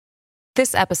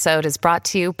This episode is brought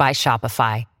to you by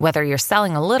Shopify. Whether you're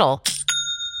selling a little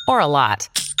or a lot,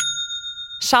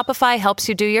 Shopify helps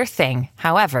you do your thing,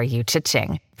 however you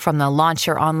cha-ching. From the launch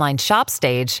your online shop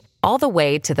stage, all the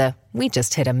way to the we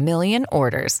just hit 1 million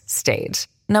orders stage.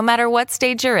 No matter what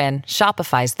stage you're in,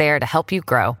 Shopify's there to help you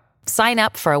grow. Sign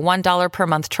up for a $1 per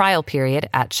month trial period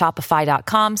at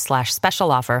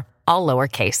shopify.com/special offer, all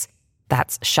lowercase.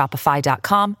 That's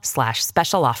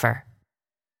shopify.com/special offer.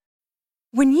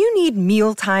 When you need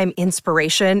mealtime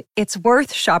inspiration, it's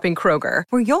worth shopping Kroger,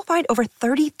 where you'll find over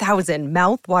 30,000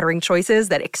 mouth-watering choices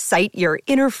that excite your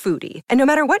inner foodie. And no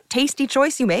matter what tasty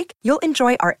choice you make, you'll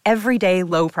enjoy our everyday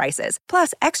low prices,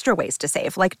 plus extra ways to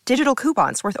save, like digital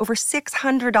coupons worth over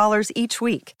 $600 each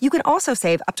week. You can also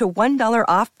save up to $1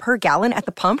 off per gallon at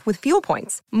the pump with fuel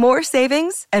points. More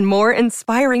savings and more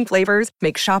inspiring flavors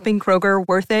make shopping Kroger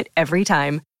worth it every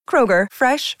time. Kroger,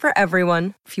 fresh for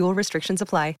everyone. Fuel restrictions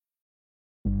apply.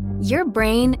 Your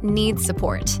brain needs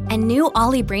support, and new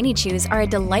Ollie Brainy Chews are a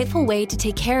delightful way to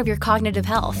take care of your cognitive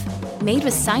health. Made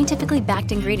with scientifically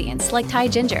backed ingredients like Thai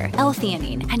ginger,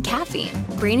 L-theanine, and caffeine,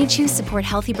 Brainy Chews support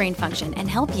healthy brain function and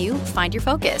help you find your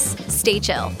focus, stay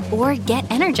chill, or get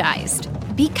energized.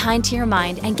 Be kind to your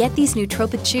mind and get these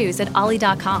nootropic chews at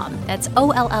ollie.com. That's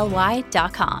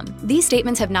OLLY.com. These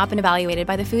statements have not been evaluated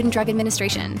by the Food and Drug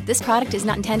Administration. This product is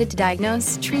not intended to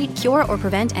diagnose, treat, cure, or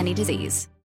prevent any disease.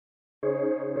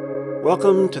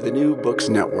 Welcome to the New Books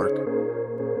Network.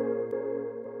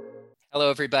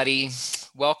 Hello, everybody.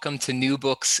 Welcome to New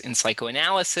Books in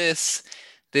Psychoanalysis.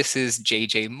 This is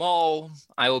JJ Mull.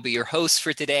 I will be your host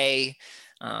for today,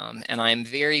 and I'm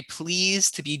very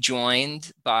pleased to be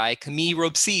joined by Camille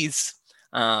Robsys,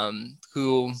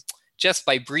 who, just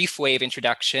by brief way of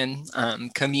introduction,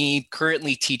 Camille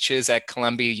currently teaches at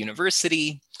Columbia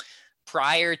University.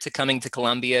 Prior to coming to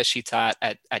Columbia, she taught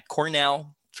at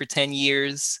Cornell for 10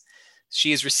 years.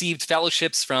 She has received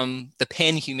fellowships from the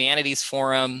Penn Humanities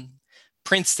Forum,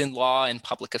 Princeton Law and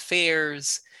Public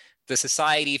Affairs, the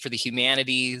Society for the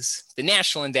Humanities, the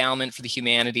National Endowment for the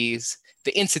Humanities,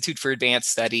 the Institute for Advanced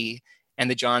Study,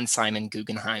 and the John Simon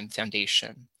Guggenheim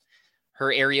Foundation.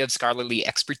 Her area of scholarly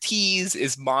expertise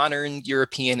is modern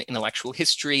European intellectual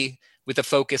history with a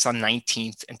focus on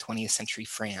 19th and 20th century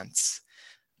France.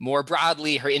 More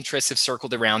broadly, her interests have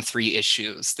circled around three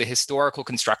issues: the historical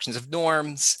constructions of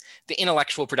norms, the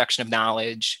intellectual production of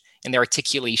knowledge, and the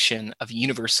articulation of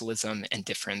universalism and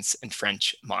difference in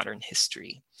French modern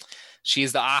history. She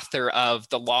is the author of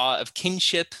The Law of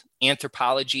Kinship,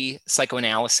 Anthropology,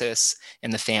 Psychoanalysis,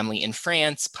 and the Family in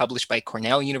France, published by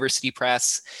Cornell University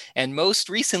Press, and most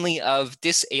recently of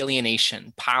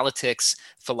Disalienation, Politics,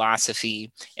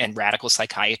 Philosophy, and Radical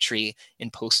Psychiatry in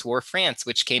Post-War France,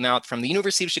 which came out from the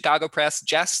University of Chicago Press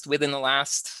just within the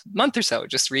last month or so,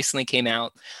 just recently came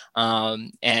out.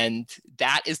 And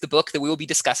that is the book that we will be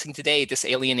discussing today,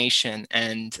 Disalienation.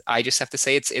 And I just have to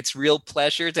say, it's real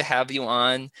pleasure to have you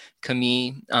on,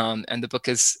 Camille, and the book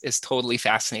is totally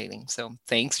fascinating. So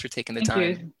thanks for taking the time.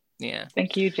 Thank you. Yeah.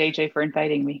 Thank you, JJ, for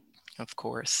inviting me. Of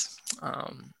course.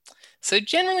 So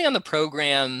generally on the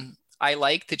program, I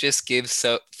like to just give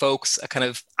folks a kind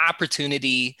of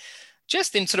opportunity,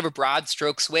 just in sort of a broad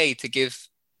strokes way, to give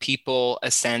people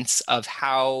a sense of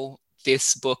how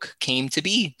this book came to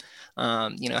be.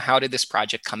 How did this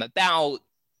project come about,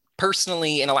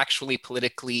 personally, intellectually,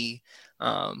 politically?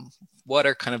 What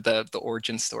are kind of the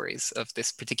origin stories of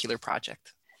this particular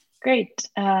project? Great.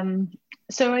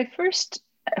 So I first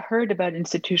heard about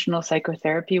institutional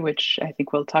psychotherapy, which I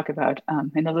think we'll talk about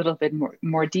in a little bit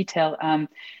more detail.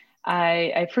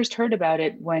 I first heard about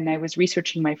it when I was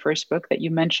researching my first book that you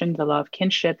mentioned, The Law of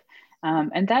Kinship.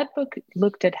 And that book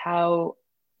looked at how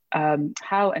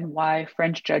and why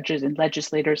French judges and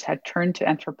legislators had turned to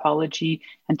anthropology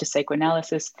and to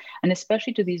psychoanalysis, and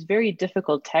especially to these very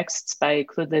difficult texts by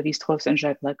Claude Lévi-Strauss and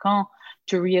Jacques Lacan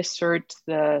to reassert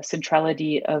the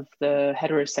centrality of the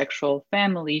heterosexual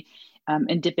family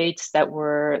in debates that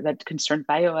concerned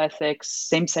bioethics,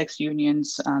 same-sex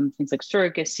unions, things like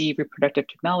surrogacy, reproductive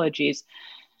technologies.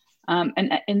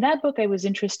 And in that book, I was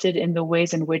interested in the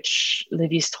ways in which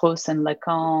Lévi-Strauss and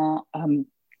Lacan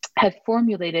had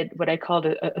formulated what I called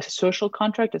a social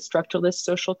contract, a structuralist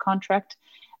social contract,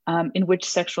 in which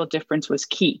sexual difference was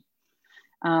key.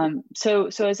 So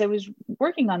as I was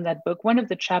working on that book, one of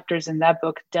the chapters in that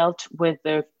book dealt with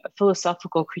the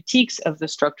philosophical critiques of the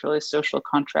structuralist social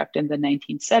contract in the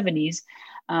 1970s,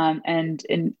 and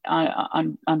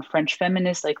on French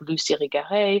feminists like Lucie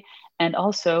Irigaray, and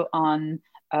also on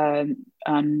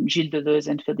Gilles Deleuze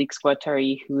and Félix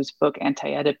Guattari, whose book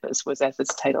Anti-Oedipus was, as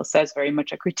its title says, very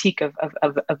much a critique of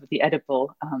the Oedipal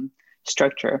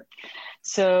structure.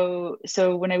 So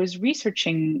when I was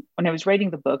writing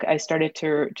the book, I started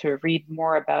to read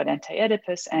more about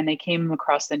Anti-Oedipus, and I came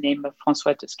across the name of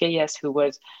François Tosquelles, who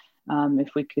was, if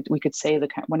we could say,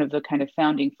 one of the kind of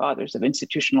founding fathers of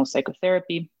institutional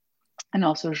psychotherapy, and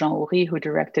also Jean Oury, who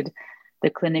directed the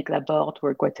Clinique Laborde,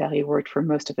 where Guattari worked for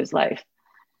most of his life.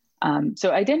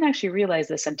 So I didn't actually realize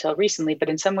this until recently, but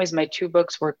in some ways my two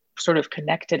books were sort of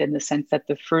connected in the sense that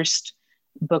the first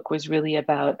book was really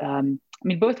about,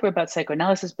 both were about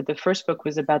psychoanalysis, but the first book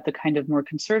was about the kind of more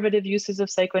conservative uses of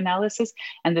psychoanalysis,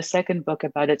 and the second book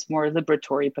about its more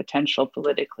liberatory potential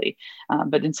politically,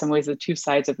 but in some ways the two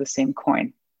sides of the same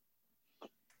coin.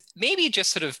 Maybe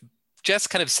just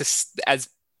kind of as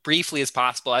briefly as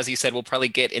possible, as you said, we'll probably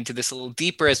get into this a little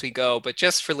deeper as we go, but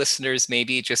just for listeners,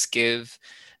 maybe just give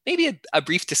a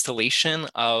brief distillation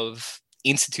of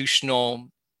institutional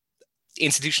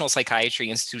psychiatry,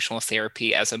 institutional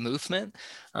therapy as a movement,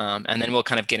 and then we'll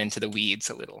kind of get into the weeds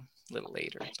a little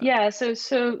later. Yeah,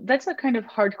 so that's a kind of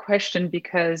hard question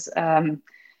because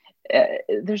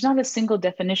there's not a single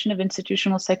definition of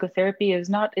institutional psychotherapy.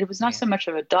 It was not so much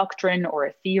of a doctrine or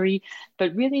a theory,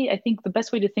 but really, I think the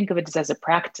best way to think of it is as a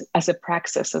praxis,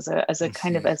 as a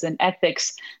kind of as an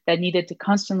ethics that needed to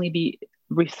constantly be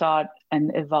rethought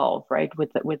and evolve, right?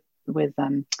 With the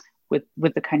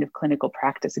kind of clinical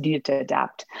practice, it needed to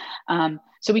adapt.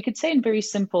 So we could say in very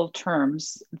simple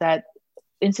terms that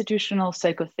institutional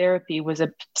psychotherapy was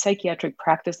a psychiatric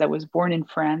practice that was born in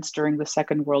France during the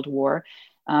Second World War.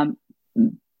 A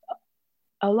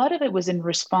lot of it was in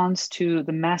response to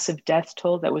the massive death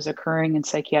toll that was occurring in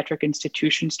psychiatric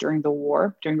institutions during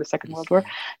the Second World War.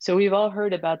 So we've all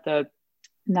heard about the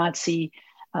Nazi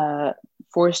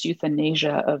forced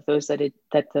euthanasia of those that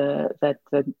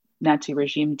the Nazi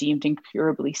regime deemed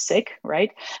incurably sick,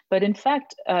 right? But in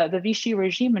fact, the Vichy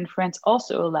regime in France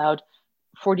also allowed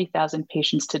 40,000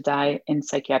 patients to die in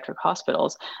psychiatric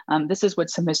hospitals. This is what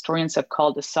some historians have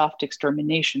called a soft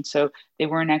extermination. So they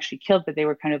weren't actually killed, but they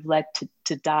were kind of led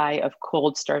to die of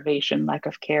cold, starvation, lack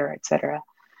of care, etc.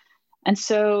 And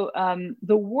so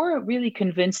the war really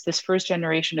convinced this first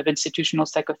generation of institutional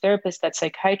psychotherapists that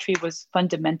psychiatry was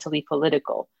fundamentally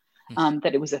political,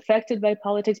 that it was affected by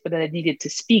politics, but that it needed to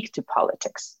speak to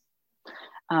politics.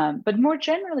 But more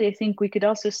generally, I think we could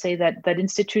also say that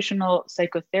institutional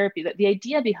psychotherapy, that the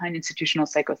idea behind institutional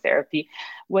psychotherapy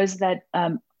was that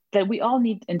we all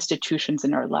need institutions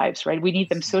in our lives, right? We need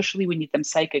them socially, we need them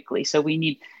psychically. So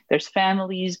there's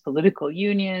families, political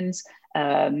unions,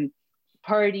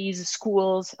 parties,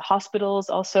 schools, hospitals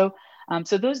also.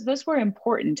 So those were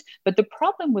important. But the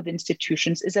problem with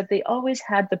institutions is that they always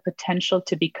had the potential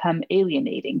to become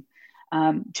alienating,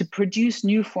 to produce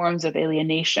new forms of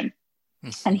alienation.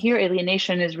 And here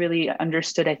alienation is really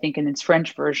understood, I think, in its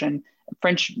French version,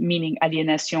 French meaning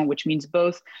aliénation, which means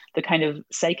both the kind of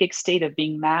psychic state of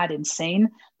being mad,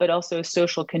 insane, but also a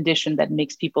social condition that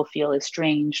makes people feel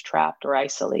estranged, trapped, or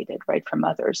isolated, right, from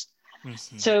others.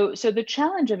 Mm-hmm. So the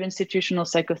challenge of institutional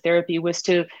psychotherapy was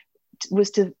to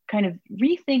kind of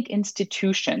rethink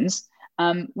institutions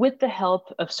with the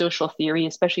help of social theory,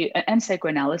 especially, and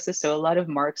psychoanalysis. So a lot of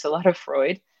Marx, a lot of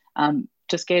Freud.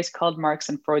 Tosquelles called Marx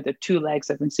and Freud the two legs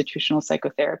of institutional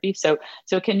psychotherapy. So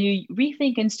can you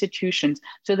rethink institutions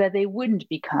so that they wouldn't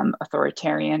become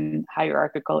authoritarian,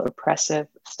 hierarchical, oppressive,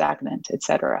 stagnant,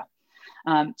 etc.?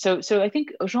 So I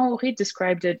think Jean Oury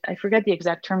described it, I forget the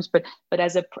exact terms, but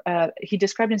as he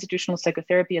described institutional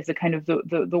psychotherapy as a kind of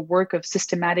the work of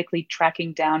systematically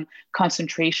tracking down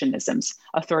concentrationisms,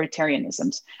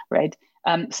 authoritarianisms, right?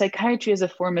 Psychiatry is a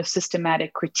form of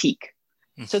systematic critique.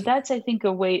 So that's, I think,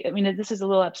 a way, this is a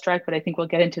little abstract, but I think we'll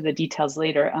get into the details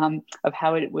later of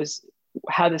how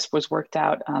this was worked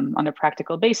out on a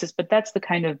practical basis. But that's the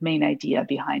kind of main idea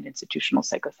behind institutional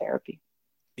psychotherapy.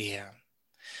 Yeah,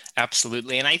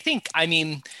 absolutely. And I think,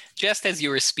 just as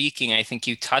you were speaking, I think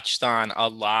you touched on a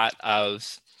lot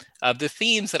of the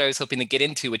themes that I was hoping to get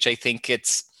into, which I think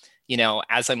it's,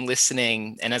 as I'm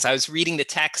listening and as I was reading the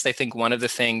text, I think one of the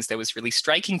things that was really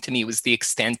striking to me was the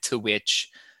extent to which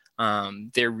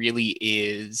there really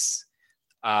is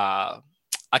a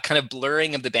kind of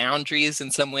blurring of the boundaries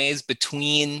in some ways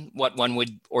between what one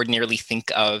would ordinarily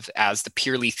think of as the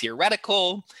purely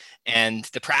theoretical and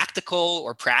the practical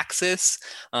or praxis.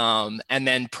 And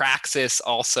then praxis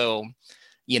also,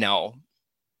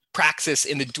 praxis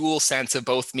in the dual sense of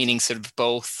both meaning sort of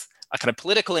both a kind of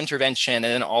political intervention and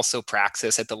then also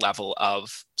praxis at the level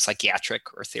of psychiatric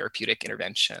or therapeutic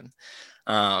intervention.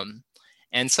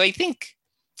 And so I think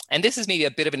and this is maybe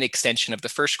a bit of an extension of the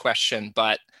first question,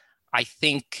 but I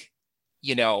think,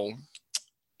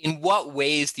 in what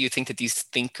ways do you think that these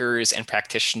thinkers and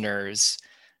practitioners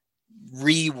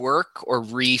rework or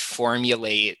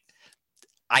reformulate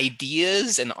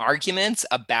ideas and arguments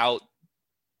about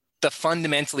the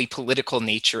fundamentally political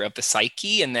nature of the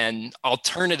psyche, and then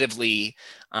alternatively,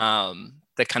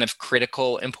 the kind of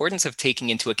critical importance of taking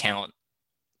into account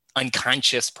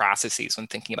unconscious processes when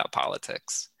thinking about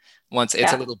politics? Once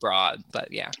it's a little broad, but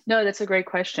yeah. No, that's a great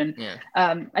question. Yeah.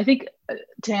 I think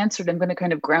to answer it, I'm going to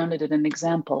kind of ground it in an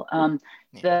example.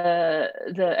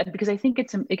 Because I think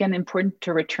it's, again, important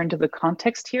to return to the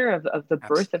context here of the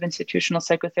birth of institutional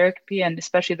psychotherapy, and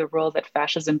especially the role that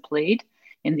fascism played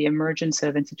in the emergence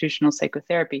of institutional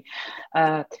psychotherapy.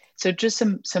 So just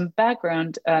some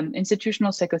background.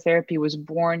 Institutional psychotherapy was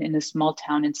born in a small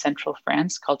town in central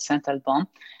France called Saint-Alban.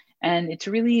 And it's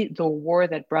really the war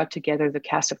that brought together the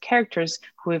cast of characters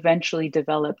who eventually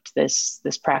developed this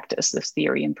practice, this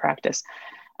theory and practice.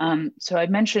 So I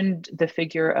mentioned the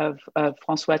figure of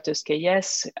François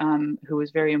Tosquelles, who was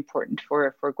very important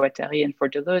for Guattari and for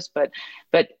Deleuze, but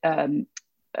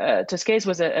Tosquelles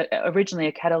was originally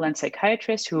a Catalan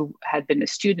psychiatrist who had been a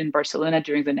student in Barcelona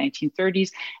during the 1930s,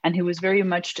 and who was very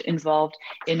much involved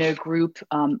in a group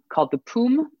called the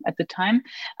POUM at the time.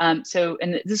 And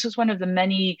this was one of the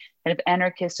many kind of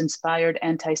anarchist-inspired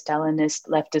anti-Stalinist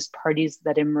leftist parties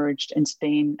that emerged in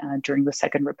Spain during the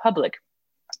Second Republic.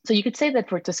 So you could say that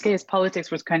for Tosquelles, politics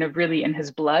was kind of really in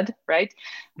his blood, right?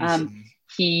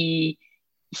 He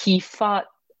fought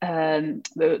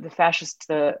the fascist,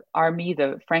 the army,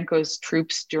 the Franco's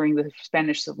troops during the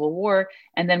Spanish Civil War.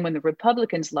 And then when the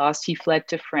Republicans lost, he fled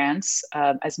to France,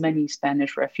 as many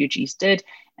Spanish refugees did.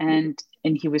 And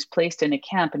he was placed in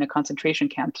a concentration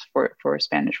camp for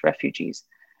Spanish refugees.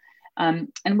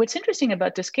 And what's interesting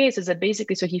about Tosquelles is that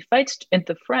basically, so he fights at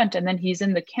the front, and then he's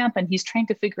in the camp, and he's trying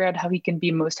to figure out how he can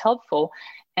be most helpful.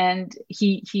 And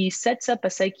he sets up a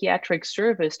psychiatric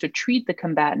service to treat the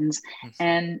combatants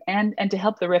and to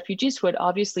help the refugees who had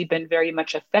obviously been very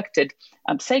much affected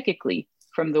psychically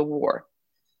from the war.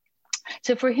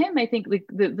 So for him, I think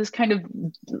this kind of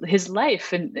his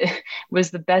life was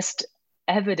the best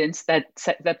evidence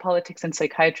that politics and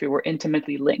psychiatry were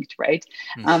intimately linked, right?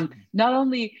 Not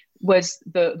only was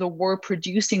the war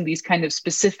producing these kind of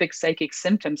specific psychic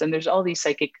symptoms, and there's all these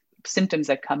psychic symptoms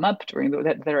that come up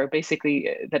that are basically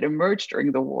that emerged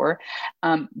during the war,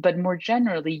 but more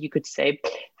generally, you could say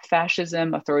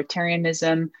fascism,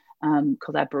 authoritarianism,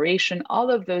 collaboration,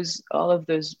 all of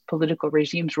those political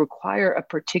regimes require a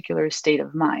particular state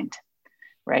of mind,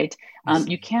 right?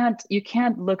 You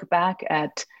can't look back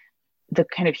at the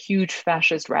kind of huge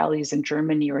fascist rallies in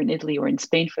Germany or in Italy or in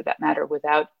Spain, for that matter,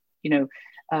 without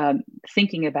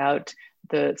thinking about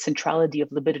the centrality of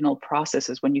libidinal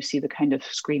processes when you see the kind of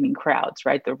screaming crowds,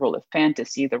 right? The role of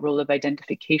fantasy, the role of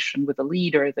identification with a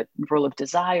leader, the role of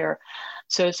desire.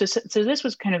 So this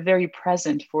was kind of very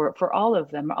present for all of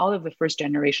them, all of the first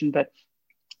generation, but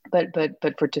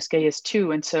for Tosquelles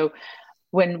too. And so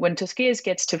when Tosquelles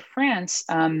gets to France,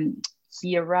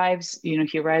 he arrives,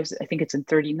 I think it's in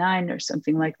 39 or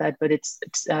something like that, but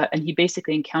and he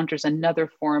basically encounters another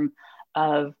form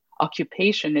of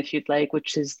occupation, if you'd like,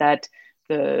 which is that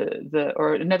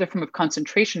or another form of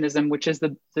concentrationism, which is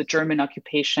the German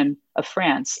occupation of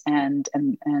France and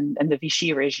the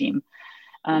Vichy regime.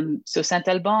 So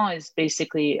Saint-Alban is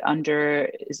basically under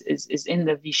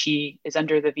the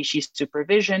Vichy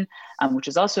supervision, which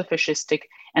is also fascistic.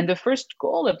 And the first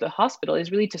goal of the hospital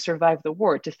is really to survive the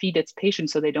war, to feed its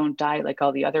patients so they don't die like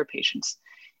all the other patients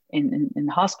in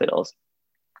hospitals.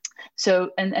 So,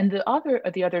 and the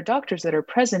other doctors that are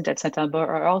present at Saint-Alban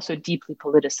are also deeply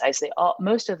politicized.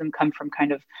 Most of them come from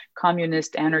kind of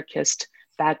communist, anarchist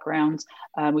backgrounds.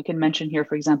 We can mention here,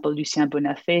 for example, Lucien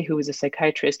Bonafé, who was a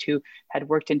psychiatrist who had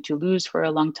worked in Toulouse for a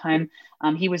long time.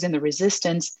 He was in the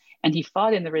resistance, and he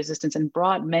fought in the resistance and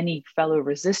brought many fellow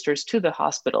resistors to the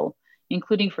hospital,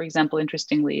 including, for example,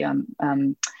 interestingly,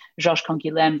 Georges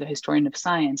Canguilhem, the historian of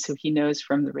science, who he knows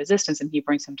from the resistance, and he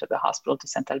brings him to the hospital to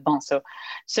Saint-Alban.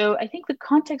 So I think the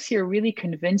context here really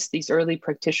convinced these early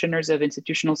practitioners of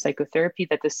institutional psychotherapy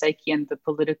that the psyche and the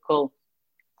political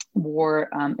were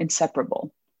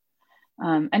inseparable.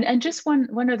 And just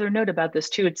one other note about this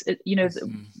too,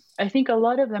 I think a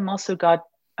lot of them also got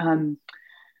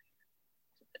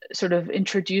sort of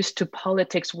introduced to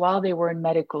politics while they were in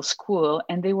medical school,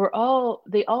 and they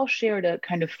all shared a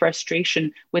kind of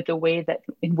frustration with the way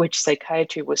in which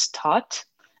psychiatry was taught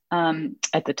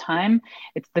at the time.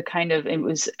 It's the kind of, it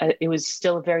was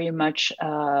still very much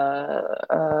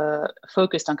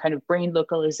focused on kind of brain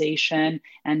localization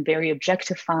and very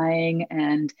objectifying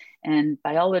and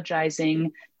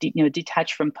biologizing,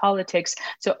 detached from politics.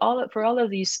 So for all of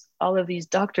these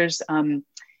doctors,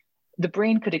 the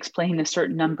brain could explain a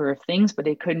certain number of things, but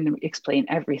it couldn't explain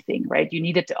everything, right? You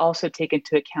needed to also take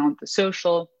into account the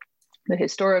social, the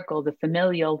historical, the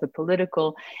familial, the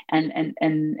political, and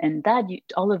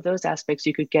all of those aspects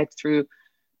you could get through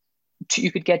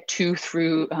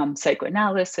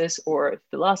psychoanalysis or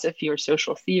philosophy or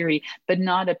social theory, but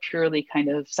not a purely kind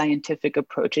of scientific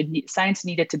approach. Science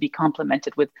needed to be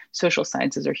complemented with social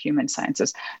sciences or human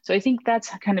sciences. So I think that's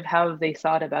kind of how they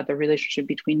thought about the relationship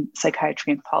between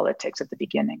psychiatry and politics at the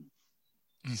beginning.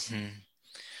 Mm-hmm.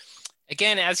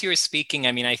 Again, as you were speaking,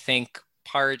 I mean, I think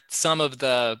some of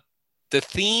the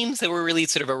themes that were really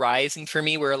sort of arising for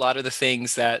me were a lot of the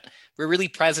things that were really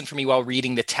present for me while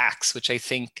reading the text, which I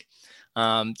think,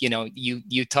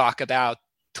 you talk about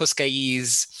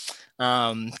Toscayi's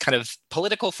kind of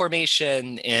political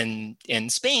formation in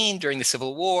Spain during the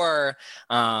Civil War,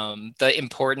 the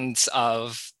importance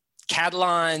of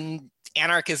Catalan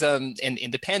anarchism and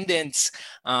independence.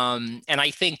 And I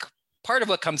think part of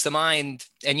what comes to mind,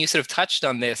 and you sort of touched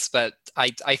on this, but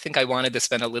I think I wanted to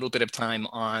spend a little bit of time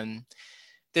on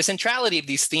the centrality of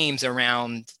these themes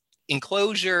around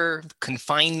enclosure,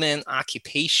 confinement,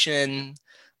 occupation,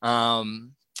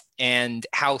 and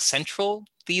how central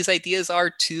these ideas are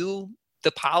to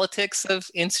the politics of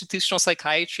institutional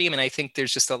psychiatry. I mean, I think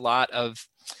there's just a lot of,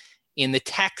 in the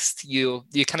text, you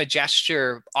kind of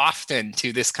gesture often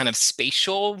to this kind of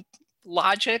spatial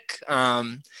logic,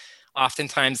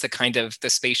 oftentimes the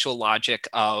spatial logic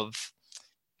of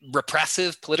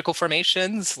repressive political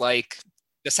formations like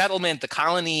the settlement, the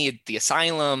colony, the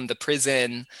asylum, the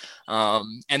prison,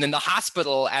 and then the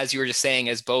hospital, as you were just saying,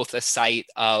 as both a site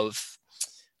of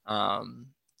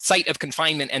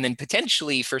confinement and then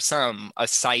potentially for some a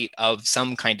site of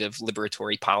some kind of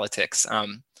liberatory politics.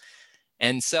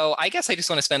 And so I guess I just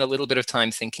want to spend a little bit of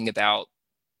time thinking about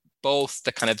both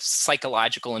the kind of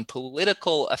psychological and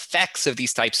political effects of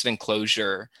these types of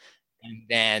enclosure, and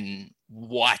then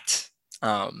what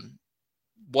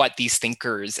these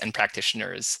thinkers and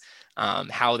practitioners,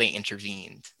 how they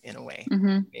intervened in a way.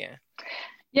 Mm-hmm.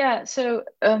 Yeah. So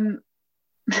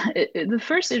the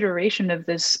first iteration of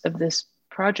this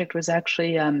project was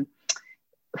actually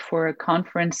for a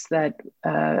conference that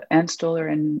Ann Stoler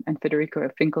and Federico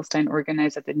Finkelstein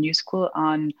organized at the New School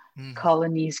on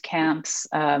colonies, camps,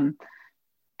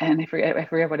 and I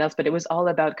forget what else, but it was all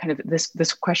about kind of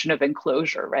this question of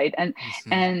enclosure, right? And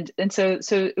so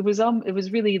it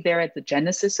was really there at the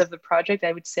genesis of the project,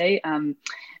 I would say,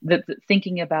 the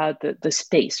thinking about the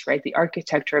space, right, the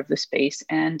architecture of the space,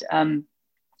 and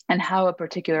how a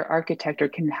particular architecture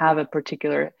can have a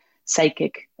particular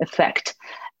psychic effect.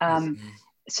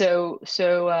 So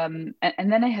then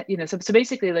so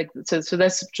basically, like, so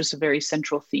that's just a very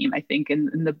central theme, I think,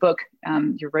 in the book.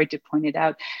 You're right to point it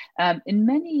out. In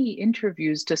many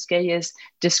interviews, Toscayi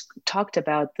just talked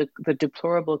about the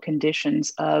deplorable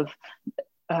conditions of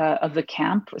the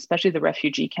camp, especially the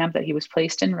refugee camp that he was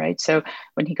placed in, right? So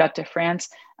when he got to France,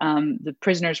 the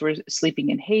prisoners were sleeping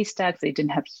in haystacks, they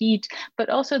didn't have heat, but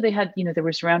also they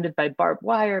were surrounded by barbed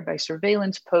wire, by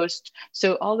surveillance posts.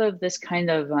 So all of this kind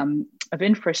of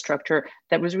infrastructure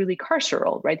that was really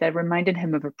carceral, right? That reminded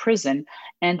him of a prison,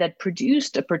 and that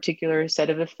produced a particular set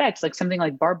of effects, like something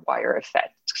like barbed wire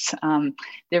effects.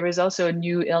 There was also a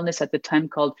new illness at the time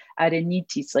called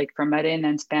arenitis, like from arena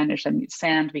in Spanish,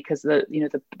 sand, because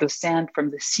the sand from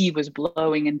the sea was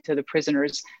blowing into the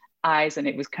prisoners' eyes, and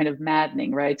it was kind of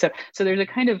maddening, right? So there's a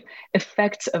kind of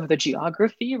effects of the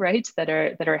geography, right, that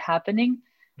are happening.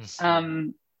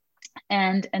 And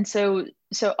so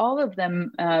all of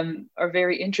them are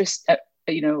very interested,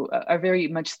 are very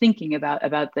much thinking about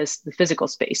the physical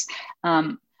space.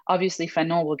 Obviously,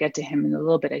 Fanon, we'll get to him in a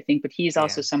little bit, I think, but he's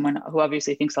also someone who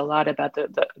obviously thinks a lot about the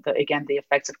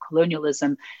effects of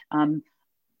colonialism,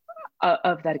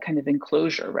 of that kind of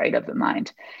enclosure, right, of the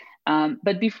mind.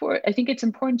 But I think it's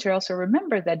important to also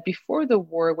remember that before the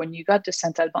war, when you got to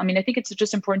Saint-Alban, I think it's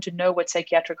just important to know what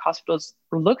psychiatric hospitals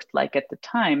looked like at the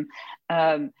time.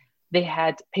 They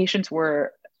had patients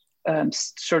were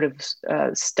sort of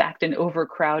stacked in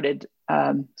overcrowded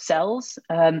cells.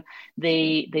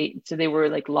 They were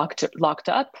like locked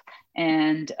up,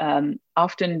 and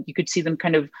often you could see them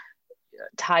kind of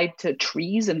tied to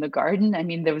trees in the garden.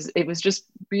 It was just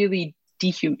really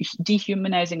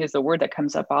dehumanizing is the word that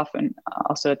comes up often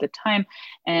also at the time.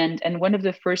 And one of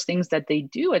the first things that they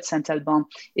do at Saint Alban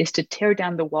is to tear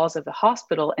down the walls of the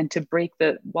hospital and to break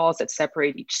the walls that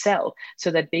separate each cell,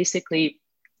 so that basically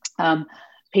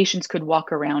patients could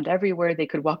walk around everywhere. They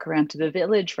could walk around to the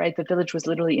village, right? The village was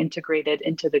literally integrated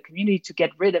into the community to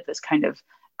get rid of this kind of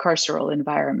carceral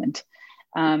environment.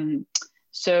 And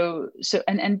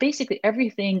basically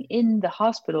everything in the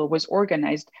hospital was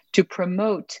organized to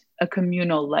promote a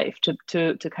communal life,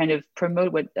 to kind of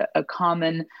promote what a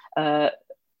common, to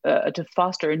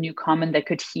foster a new common that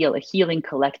could heal. A healing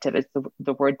collective is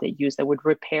the word they use, that would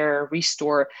repair,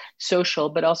 restore social,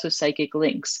 but also psychic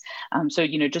links. So,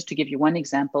 just to give you one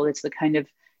example, it's the kind of,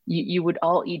 you would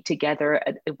all eat together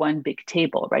at one big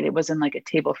table, right? It wasn't like a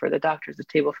table for the doctors, a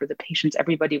table for the patients.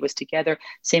 Everybody was together.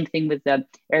 Same thing with the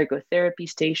ergotherapy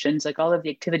stations. Like, all of the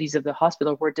activities of the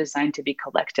hospital were designed to be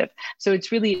collective. So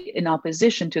it's really in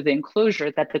opposition to the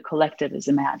enclosure that the collective is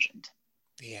imagined.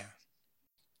 Yeah.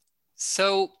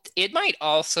 So it might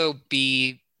also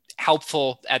be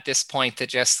helpful at this point to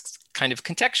just kind of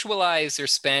contextualize or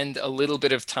spend a little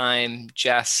bit of time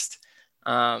just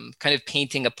kind of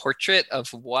painting a portrait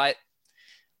of what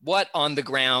on the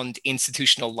ground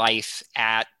institutional life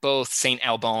at both Saint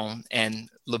Alban and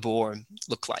Le Bourg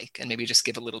look like, and maybe just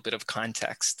give a little bit of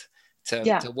context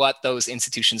to what those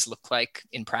institutions look like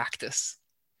in practice.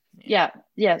 Yeah.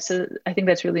 So I think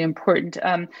that's really important.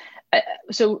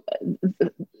 So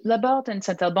La Barthe and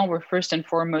Saint Alban were first and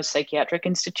foremost psychiatric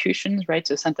institutions, right?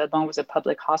 So Saint Alban was a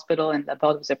public hospital and La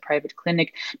Barthe was a private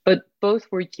clinic, but both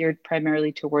were geared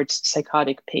primarily towards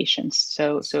psychotic patients.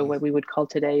 So what we would call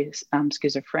today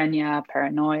schizophrenia,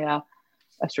 paranoia,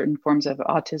 certain forms of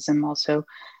autism also.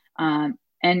 And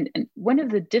one of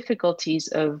the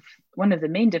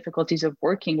main difficulties of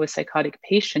working with psychotic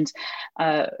patients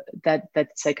that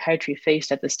psychiatry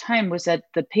faced at this time was that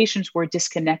the patients were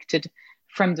disconnected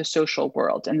from the social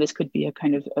world, and this could be a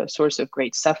kind of a source of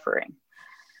great suffering.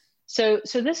 So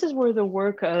this is where the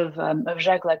work of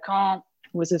Jacques Lacan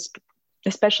was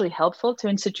especially helpful to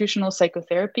institutional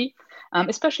psychotherapy,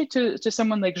 especially to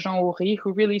someone like Jean Oury,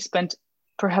 who really spent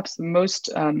perhaps most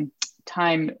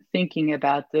time thinking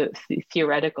about the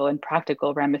theoretical and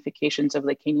practical ramifications of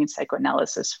Lacanian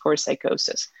psychoanalysis for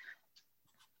psychosis.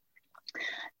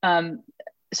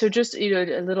 So just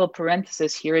a little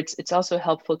parenthesis here. It's also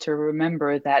helpful to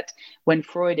remember that when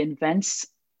Freud invents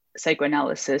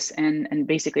psychoanalysis and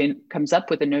basically comes up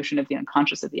with the notion of the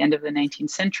unconscious at the end of the 19th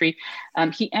century,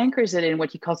 he anchors it in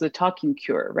what he calls the talking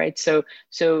cure, right? So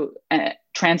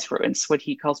transference, what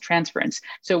he calls transference.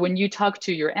 So when you talk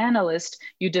to your analyst,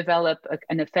 you develop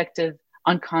an effective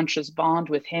unconscious bond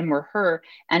with him or her,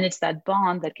 and it's that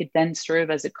bond that could then serve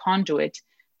as a conduit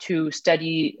to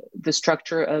study the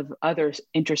structure of other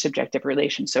intersubjective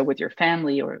relations, so with your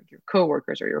family or your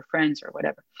coworkers or your friends or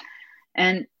whatever.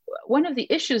 And one of the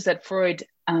issues that Freud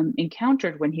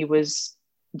encountered when he was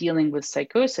dealing with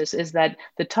psychosis is that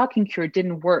the talking cure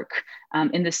didn't work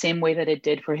in the same way that it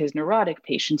did for his neurotic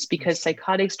patients, because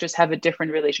psychotics just have a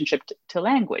different relationship to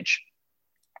language.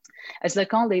 As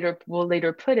Lacan will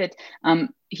later put it,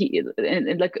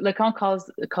 Lacan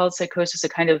calls psychosis a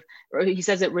kind of, or he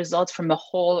says it results from a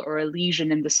hole or a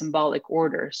lesion in the symbolic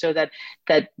order, so that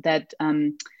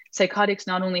psychotics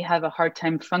not only have a hard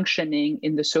time functioning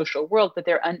in the social world, but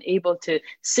they're unable to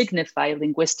signify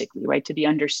linguistically, right, to be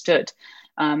understood.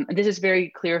 And this is very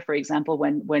clear, for example,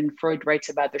 when Freud writes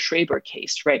about the Schreber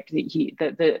case, right?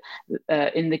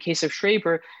 In the case of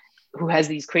Schreber, who has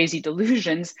these crazy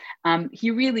delusions,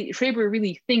 Schreber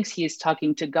really thinks he is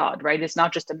talking to God, right? It's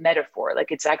not just a metaphor,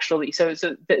 like it's actually, so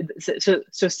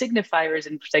signifiers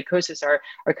in psychosis are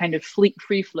kind of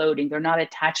free floating. They're not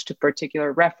attached to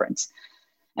particular reference.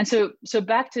 And so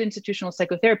back to institutional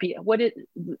psychotherapy, what's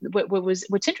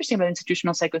interesting about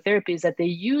institutional psychotherapy is that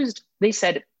they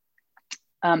said,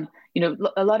 a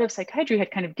lot of psychiatry had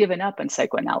kind of given up on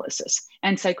psychoanalysis,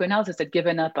 and psychoanalysis had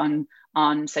given up on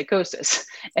psychosis.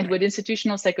 And what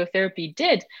institutional psychotherapy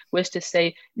did was to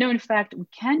say, no, in fact,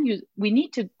 we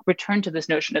need to return to this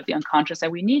notion of the unconscious, that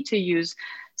we need to use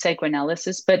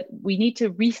psychoanalysis, but we need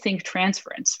to rethink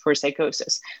transference for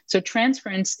psychosis. So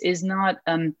transference is not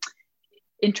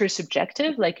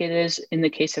intersubjective like it is in the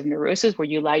case of neurosis, where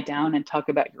you lie down and talk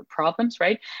about your problems,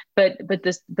 right? But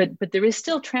there is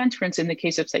still transference in the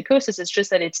case of psychosis. It's just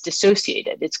that it's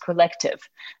dissociated, it's collective.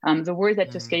 The word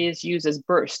that Tosquelles uses is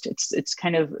burst. It's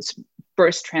kind of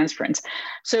burst transference.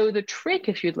 So the trick,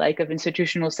 if you'd like, of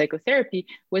institutional psychotherapy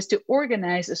was to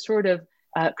organize a sort of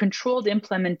controlled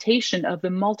implementation of the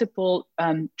multiple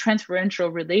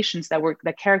transferential relations that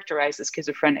characterize the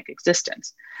schizophrenic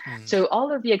existence. So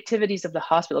all of the activities of the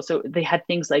hospital, so they had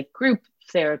things like group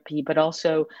therapy, but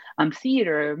also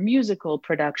theater, musical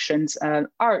productions,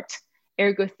 art,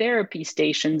 ergotherapy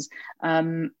stations,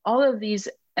 all of these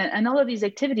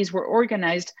activities were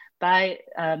organized by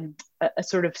a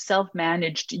sort of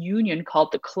self-managed union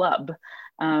called the club.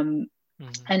 And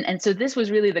so this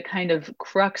was really the kind of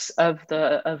crux of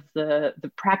the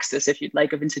praxis, if you'd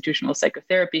like, of institutional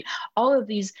psychotherapy. All of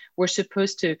these were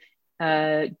supposed to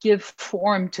give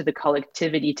form to the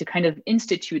collectivity, to kind of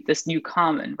institute this new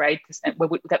common, right?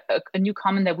 A new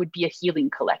common that would be a healing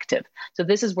collective. So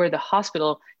this is where the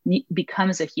hospital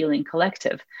becomes a healing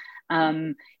collective.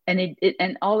 And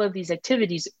all of these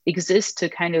activities exist to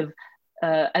kind of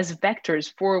as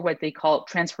vectors for what they call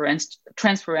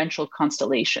transferential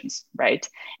constellations, right?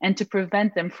 And to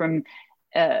prevent them from,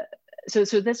 so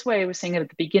that's why I was saying at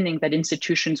the beginning that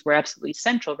institutions were absolutely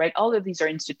central, right? All of these are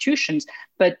institutions,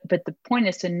 but the point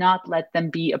is to not let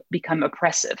them become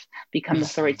oppressive, become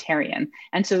authoritarian.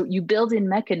 And so you build in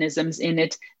mechanisms in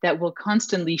it that will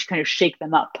constantly kind of shake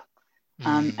them up.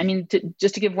 I mean,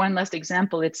 just to give one last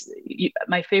example,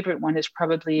 my favorite one is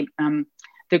probably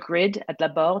the grid at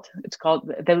Laborde. It's called,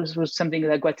 that was something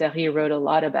that Guattari wrote a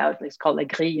lot about. It's called La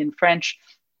Grille in French.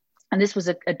 And this was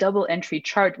a double entry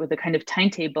chart with a kind of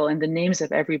timetable and the names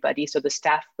of everybody. So the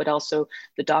staff, but also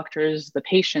the doctors, the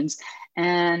patients,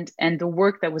 and the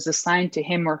work that was assigned to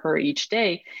him or her each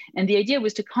day. And the idea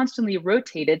was to constantly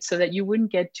rotate it so that you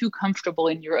wouldn't get too comfortable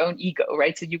in your own ego,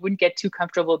 right? So you wouldn't get too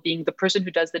comfortable being the person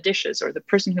who does the dishes or the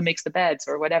person who makes the beds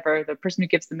or whatever, the person who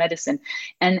gives the medicine.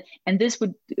 And this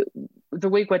would, the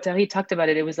way Guattari talked about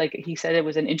it, it was like, he said it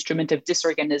was an instrument of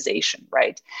disorganization,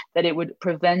 right? That it would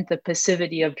prevent the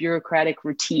passivity of bureaucratic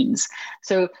routines.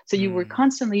 So you were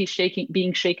constantly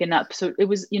being shaken up. So it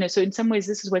was, so in some ways,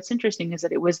 this is what's interesting, is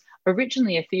that it was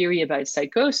originally a theory about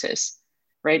psychosis,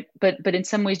 right? But in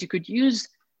some ways you could use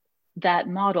that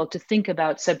model to think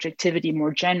about subjectivity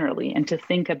more generally, and to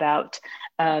think about,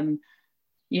 of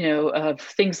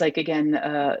things like, again,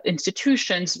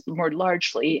 institutions more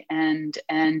largely, and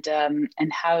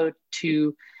how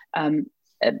to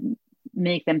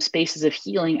make them spaces of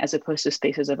healing as opposed to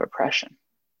spaces of oppression.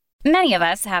 Many of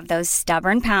us have those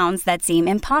stubborn pounds that seem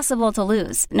impossible to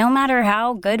lose, no matter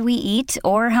how good we eat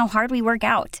or how hard we work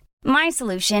out. My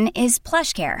solution is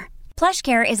PlushCare.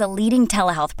 PlushCare is a leading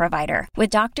telehealth provider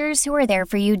with doctors who are there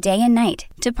for you day and night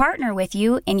to partner with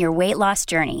you in your weight loss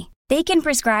journey. They can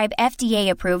prescribe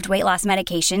FDA-approved weight loss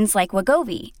medications like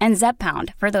Wegovy and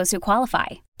Zepbound for those who qualify.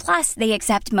 Plus, they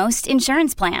accept most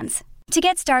insurance plans. To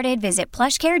get started, visit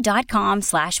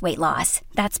plushcare.com/weightloss.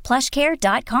 That's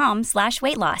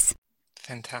plushcare.com/weightloss.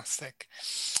 Fantastic.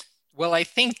 Well, I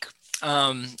think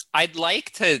I'd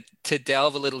like to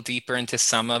delve a little deeper into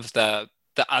some of the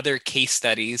other case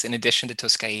studies in addition to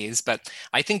Toscaï's. But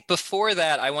I think before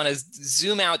that, I want to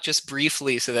zoom out just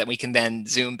briefly so that we can then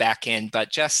zoom back in.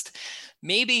 But just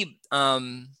maybe,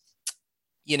 I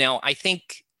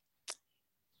think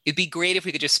it'd be great if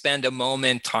we could just spend a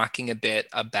moment talking a bit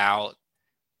about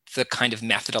the kind of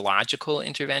methodological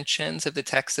interventions of the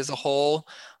text as a whole.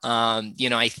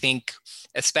 I think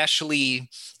especially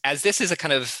as this is a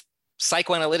kind of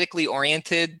psychoanalytically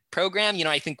oriented program,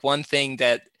 I think one thing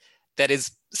that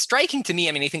is striking to me,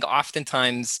 I think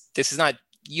oftentimes this is not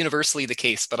universally the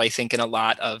case, but I think in a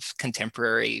lot of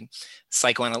contemporary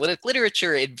psychoanalytic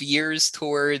literature, it veers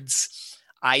towards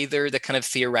either the kind of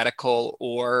theoretical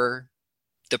or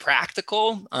the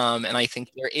practical. And I think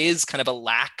there is kind of a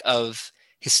lack of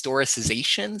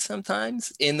historicization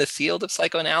sometimes in the field of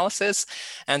psychoanalysis.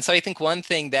 And so I think one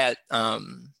thing that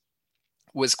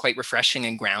was quite refreshing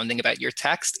and grounding about your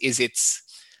text is its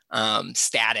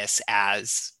status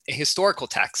as a historical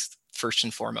text, first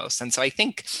and foremost. And so I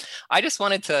think I just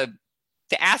wanted to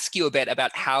ask you a bit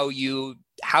about how you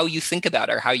think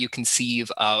about, or how you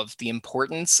conceive of the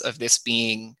importance of this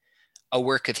being a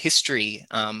work of history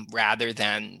rather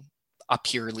than a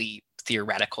purely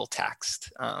theoretical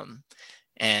text.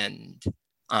 And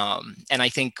I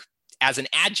think as an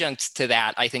adjunct to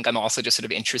that, I think I'm also just sort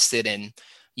of interested in,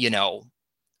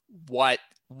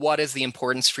 what is the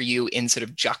importance for you in sort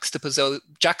of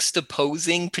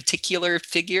juxtaposing particular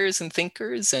figures and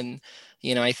thinkers. And,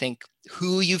 I think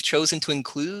who you've chosen to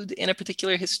include in a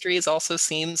particular history also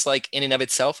seems like in and of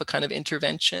itself a kind of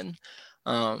intervention.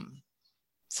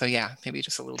 So yeah, maybe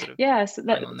just a little bit of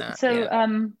on that. So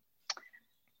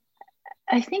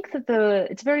I think that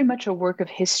it's very much a work of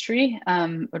history,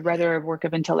 but rather a work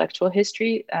of intellectual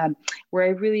history, where I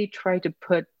really try to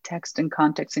put text and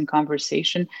context in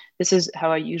conversation. This is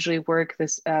how I usually work.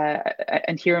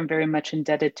 And here I'm very much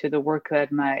indebted to the work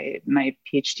that my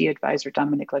PhD advisor,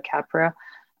 Dominic Lacapra,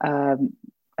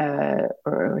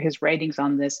 or his writings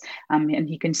on this, and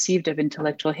he conceived of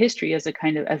intellectual history as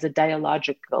a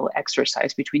dialogical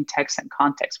exercise between text and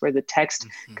context, where the text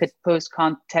could pose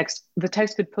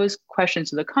questions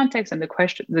to the context, and the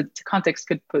context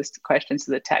could pose questions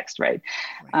to the text, right?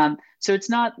 So it's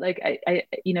not like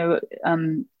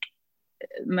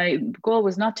my goal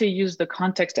was not to use the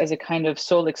context as a kind of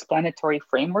sole explanatory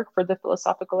framework for the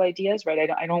philosophical ideas, right?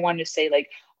 I don't want to say like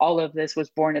all of this was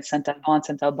born at Saint-Alban.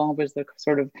 Saint-Alban was the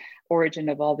sort of origin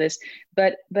of all this,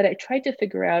 but I tried to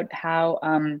figure out how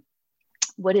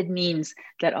what it means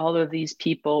that all of these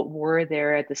people were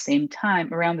there at the same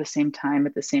time, around the same time,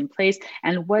 at the same place,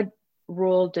 and what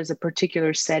role does a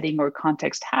particular setting or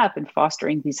context have in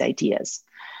fostering these ideas.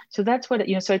 So that's what,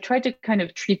 so I tried to kind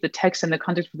of treat the text and the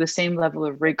context with the same level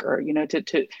of rigor,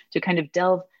 to kind of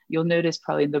delve. You'll notice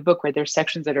probably in the book where there's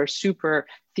sections that are super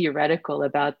theoretical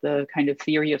about the kind of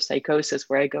theory of psychosis,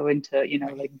 where I go into,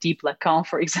 like deep Lacan,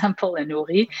 for example, and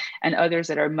Uri, and others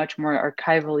that are much more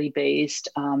archivally based,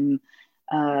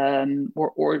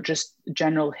 or just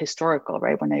general historical,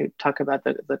 right? When I talk about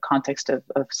the context of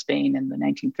Spain in the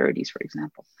 1930s, for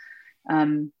example.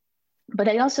 But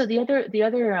I also, the other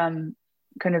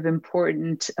kind of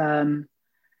important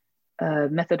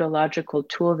methodological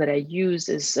tool that I use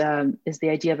is the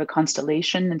idea of a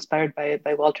constellation inspired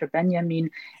by Walter Benjamin.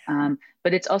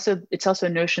 But it's also a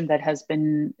notion that has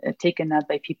been taken up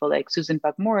by people like Susan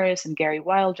Buck-Morss and Gary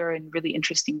Wilder in really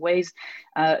interesting ways.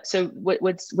 So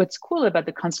what's cool about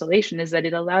the constellation is that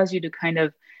it allows you to kind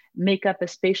of make up a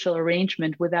spatial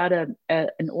arrangement without an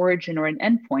origin or an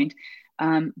endpoint.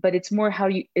 But it's more how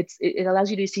it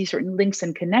allows you to see certain links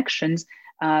and connections,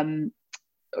 or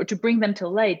to bring them to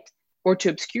light or to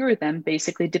obscure them,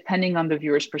 basically, depending on the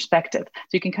viewer's perspective.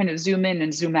 So you can kind of zoom in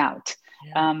and zoom out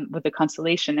with the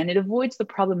constellation, and it avoids the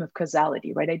problem of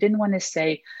causality, right? I didn't want to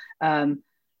say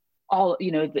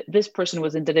this person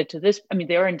was indebted to this. I mean,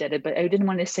 they are indebted, but I didn't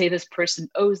want to say this person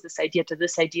owes this idea to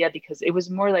this idea, because it was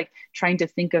more like trying to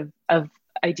think of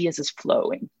ideas as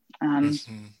flowing.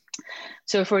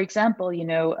 So, for example,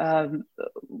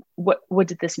 what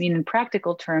did this mean in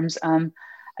practical terms?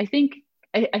 I think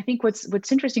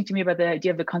what's interesting to me about the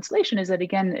idea of the constellation is that,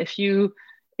 again,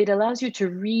 it allows you to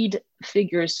read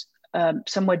figures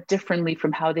somewhat differently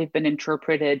from how they've been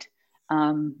interpreted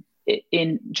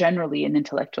generally in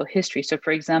intellectual history. So,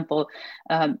 for example,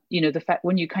 the fact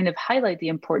when you kind of highlight the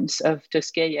importance of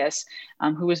Tosquelles,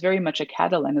 who was very much a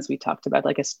Catalan, as we talked about,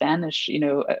 like a Spanish,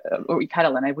 or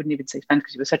Catalan, I wouldn't even say Spanish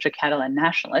because he was such a Catalan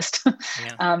nationalist.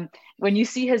 When you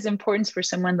see his importance for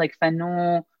someone like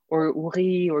Fanon or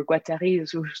Uri or Guattari,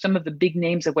 some of the big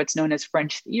names of what's known as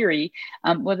French theory,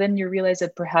 well, then you realize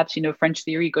that perhaps, French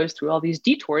theory goes through all these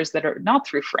detours that are not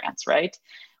through France, right?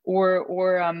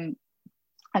 Or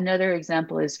another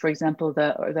example is, for example,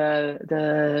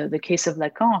 the case of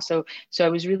Lacan. So I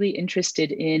was really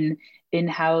interested in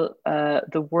how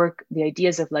the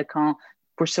ideas of Lacan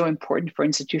were so important for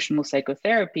institutional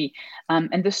psychotherapy.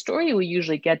 And the story we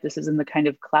usually get, this is in the kind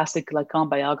of classic Lacan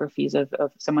biographies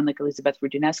of someone like Elisabeth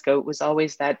Roudinesco, was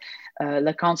always that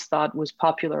Lacan's thought was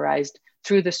popularized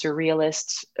through the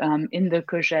surrealists in the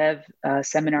Kojève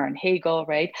seminar on Hegel,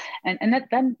 right? And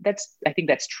that's I think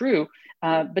that's true.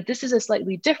 But this is a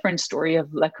slightly different story of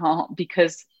Lacan,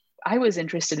 because I was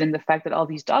interested in the fact that all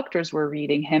these doctors were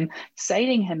reading him,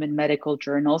 citing him in medical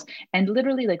journals, and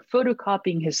literally like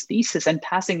photocopying his thesis and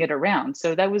passing it around.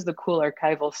 So that was the cool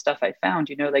archival stuff I found,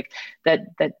 like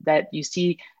that you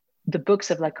see the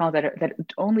books of Lacan that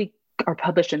only are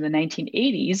published in the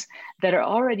 1980s that are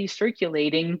already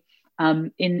circulating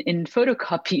in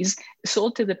photocopies,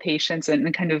 sold to the patients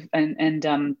and kind of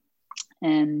and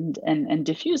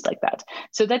diffused like that.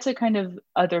 So that's a kind of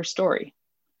other story.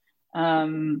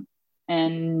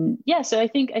 So I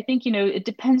think it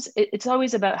depends. It's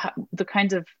always about the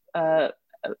kinds of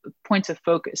points of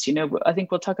focus. I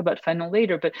think we'll talk about Fanon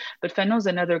later, but Fanon is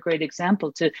another great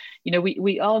example.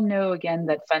 We all know again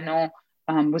that Fanon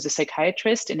was a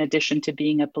psychiatrist in addition to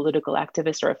being a political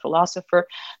activist or a philosopher.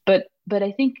 But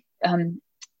I think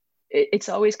it's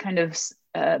always kind of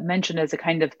mentioned as a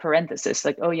kind of parenthesis,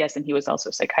 like, oh yes, and he was also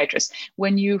a psychiatrist.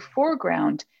 When you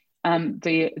foreground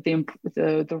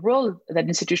the role that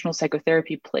institutional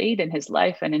psychotherapy played in his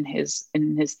life and in his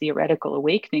theoretical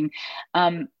awakening,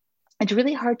 it's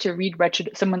really hard to read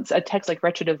a text like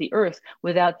Wretched of the Earth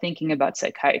without thinking about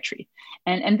psychiatry.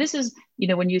 And this is,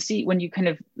 when you kind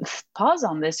of pause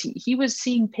on this, he was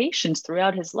seeing patients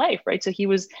throughout his life, right? So he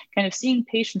was kind of seeing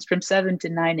patients from 7 to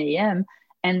 9 a.m.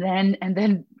 and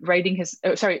then writing his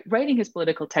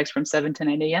political text from 7 to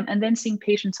 9 a.m. and then seeing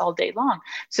patients all day long.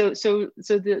 So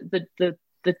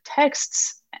the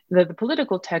texts, the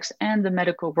political text and the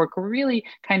medical work were really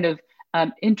kind of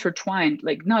intertwined,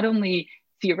 like not only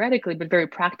theoretically, but very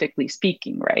practically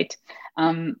speaking, right?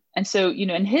 And so,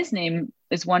 and his name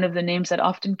is one of the names that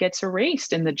often gets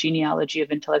erased in the genealogy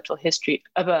of intellectual history,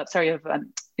 of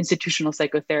institutional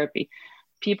psychotherapy.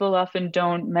 People often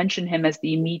don't mention him as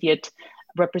the immediate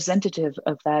representative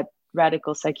of that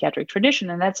radical psychiatric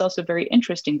tradition. And that's also very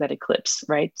interesting, that eclipse,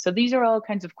 right? So these are all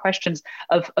kinds of questions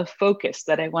of focus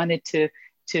that I wanted to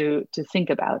think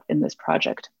about in this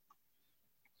project.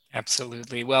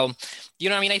 Absolutely. Well,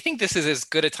 I think this is as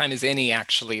good a time as any,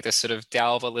 actually, to sort of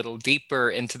delve a little deeper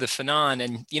into the Fanon.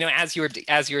 And, as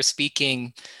you were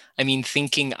speaking,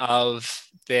 thinking of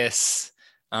this,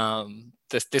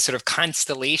 this sort of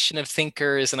constellation of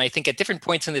thinkers. And I think at different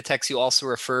points in the text, you also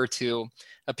refer to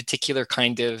a particular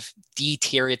kind of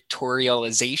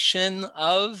deterritorialization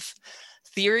of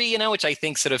theory, which I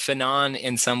think sort of Fanon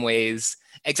in some ways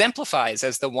exemplifies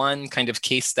as the one kind of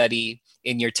case study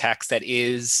in your text that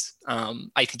is,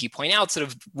 I think you point out, sort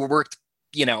of worked,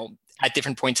 at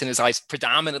different points in his life,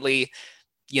 predominantly,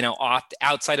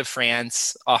 outside of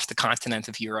France, off the continent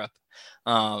of Europe.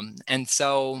 And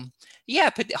so,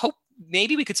 but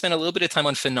maybe we could spend a little bit of time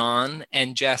on Fanon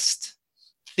and just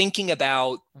thinking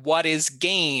about what is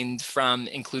gained from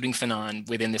including Fanon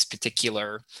within this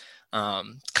particular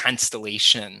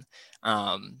constellation,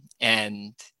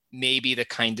 and maybe the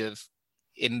kind of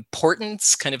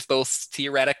importance, kind of both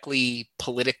theoretically,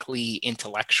 politically,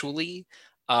 intellectually,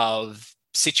 of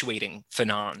situating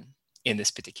Fanon in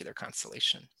this particular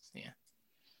constellation.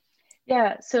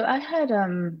 Yeah. So I had,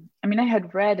 I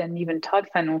had read and even taught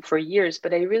Fanon for years,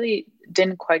 but I really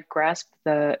didn't quite grasp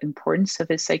the importance of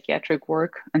his psychiatric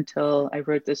work until I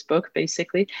wrote this book,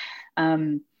 basically.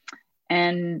 And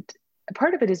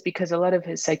part of it is because a lot of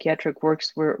his psychiatric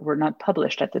works were not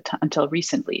published at the time until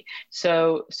recently.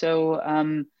 So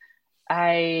when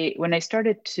I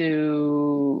started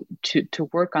to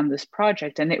work on this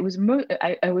project, and it was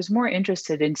I was more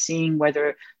interested in seeing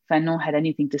whether Fanon had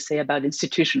anything to say about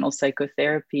institutional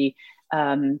psychotherapy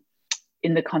in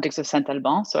the context of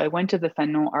Saint-Alban. So I went to the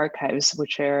Fanon archives,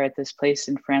 which are at this place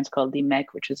in France called Limec,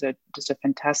 which is just a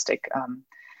fantastic,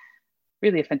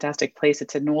 really a fantastic place.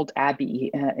 It's an old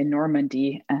abbey in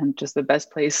Normandy, and just the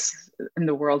best place in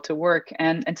the world to work.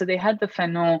 And so they had the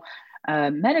Fanon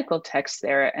medical texts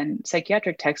there and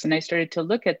psychiatric texts, and I started to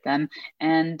look at them,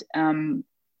 and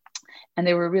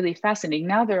they were really fascinating.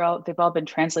 Now they've all been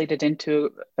translated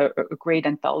into a great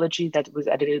anthology that was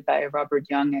edited by Robert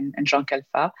Young and Jean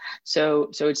Calfa. So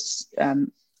it's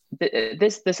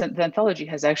the anthology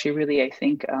has actually really, I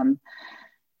think,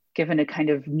 given a kind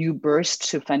of new burst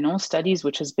to Fanon studies,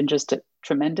 which has been just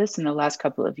tremendous in the last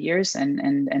couple of years,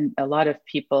 and a lot of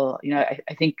people, I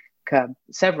think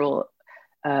several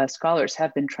scholars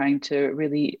have been trying to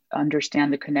really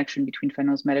understand the connection between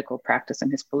Fanon's medical practice and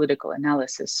his political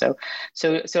analysis. So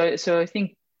I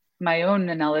think my own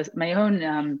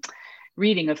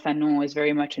reading of Fanon is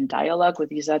very much in dialogue with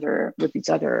these other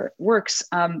works.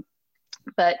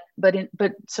 But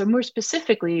so more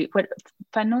specifically, what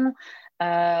Fanon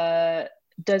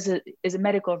is a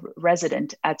medical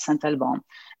resident at Saint-Alban.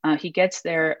 He gets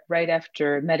there right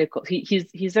after medical.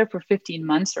 He's there for 15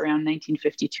 months, around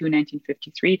 1952,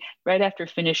 1953, right after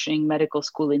finishing medical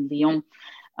school in Lyon.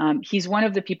 He's one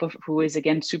of the people who is,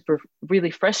 again, really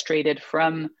frustrated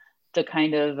from the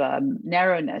kind of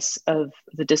narrowness of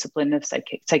the discipline of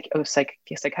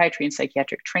psychiatry and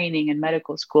psychiatric training and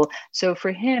medical school. So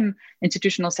for him,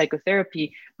 institutional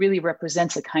psychotherapy really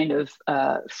represents a kind of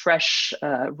fresh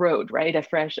road, right?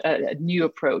 A new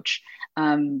approach.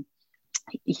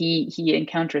 He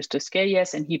encounters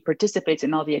Tosquelles, and he participates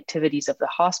in all the activities of the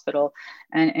hospital,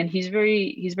 and he's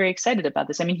very excited about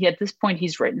this. I mean, at this point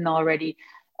he's written already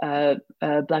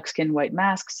Black Skin, White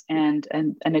Masks, and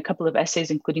a couple of essays,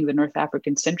 including the North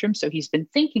African Syndrome. So he's been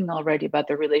thinking already about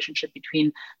the relationship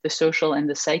between the social and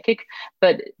the psychic.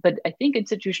 But I think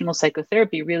institutional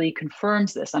psychotherapy really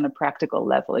confirms this on a practical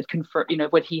level. It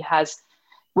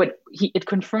it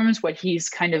confirms what he's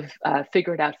kind of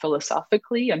figured out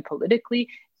philosophically and politically.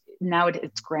 Now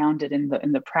it's grounded in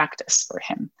the practice for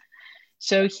him.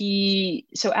 So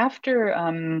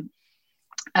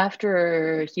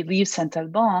after he leaves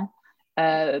Saint-Alban,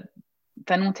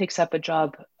 Fanon takes up a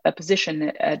job a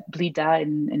position at Blida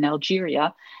in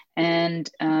Algeria, and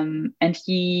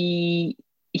he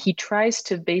tries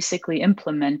to basically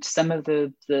implement some of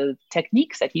the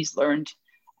techniques that he's learned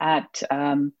at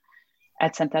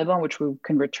Saint-Alban, which we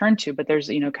can return to, but there's,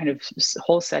 kind of a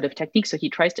whole set of techniques. So he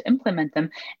tries to implement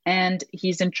them, and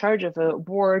he's in charge of a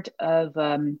ward of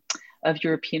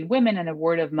European women and a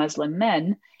ward of Muslim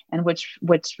men. And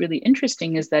what's really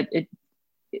interesting is that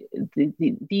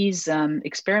these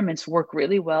experiments work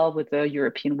really well with the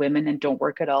European women and don't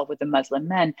work at all with the Muslim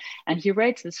men. And he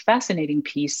writes this fascinating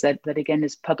piece that again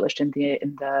is published in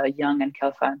the Young and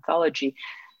Khalfa anthology,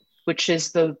 which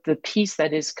is the piece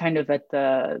that is kind of at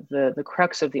the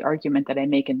crux of the argument that I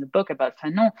make in the book about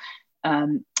Fanon.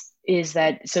 Is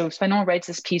that so? Fanon writes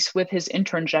this piece with his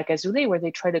intern Jacques Azoulay, where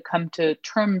they try to come to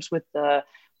terms with the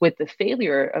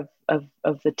failure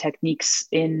of the techniques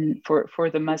for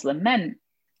the Muslim men.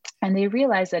 And they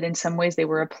realized that in some ways they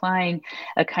were applying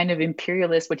a kind of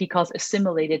imperialist, what he calls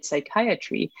assimilated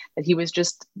psychiatry, that he was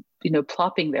just,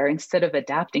 plopping there instead of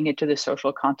adapting it to the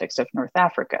social context of North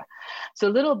Africa. So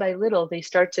little by little, they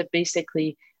start to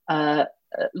basically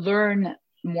learn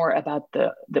more about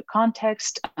the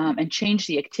context and change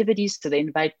the activities. So they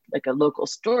invite like a local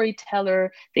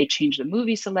storyteller, they change the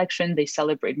movie selection, they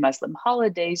celebrate Muslim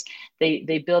holidays,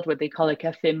 they build what they call a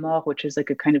café mort, which is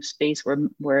like a kind of space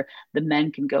where the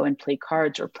men can go and play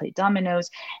cards or play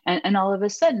dominoes. And all of a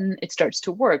sudden it starts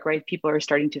to work, right? People are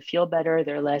starting to feel better,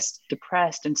 they're less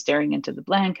depressed and staring into the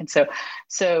blank. And so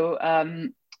for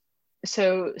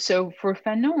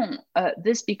Fanon,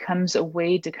 this becomes a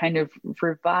way to kind of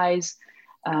revise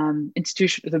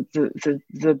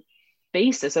the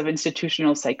basis of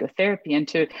institutional psychotherapy, and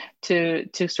to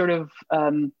sort of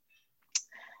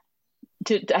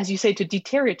to, as you say, to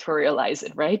deterritorialize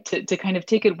it, right? To kind of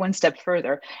take it one step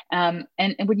further. And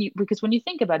because when you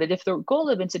think about it, if the goal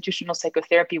of institutional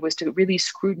psychotherapy was to really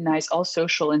scrutinize all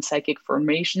social and psychic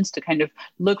formations, to kind of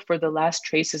look for the last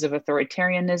traces of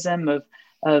authoritarianism,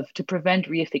 to prevent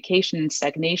reification and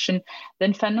stagnation,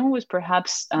 then Fanon was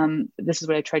perhaps, this is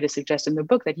what I try to suggest in the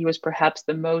book, that he was perhaps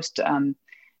the most kind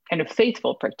of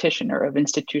faithful practitioner of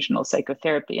institutional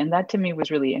psychotherapy. And that to me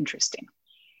was really interesting.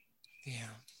 Yeah.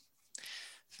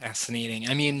 Fascinating.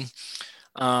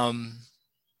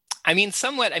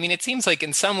 Somewhat, it seems like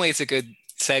in some ways a good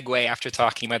segue after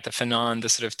talking about the Fanon to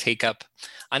sort of take up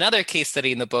another case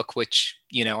study in the book, which,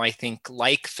 I think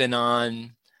like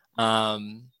Fanon,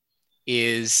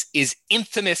 is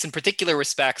infamous in particular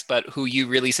respects, but who you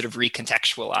really sort of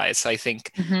recontextualize. So I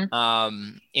think,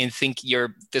 the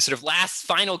sort of last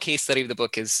final case study of the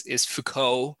book is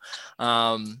Foucault.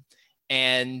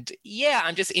 And yeah,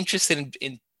 I'm just interested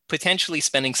in potentially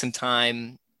spending some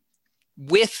time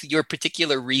with your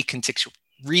particular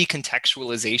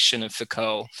recontextualization of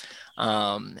Foucault,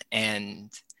 and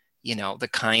the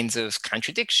kinds of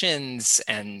contradictions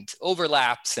and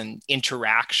overlaps and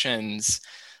interactions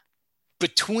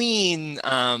between,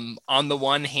 on the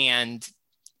one hand,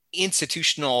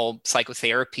 institutional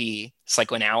psychotherapy,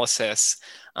 psychoanalysis,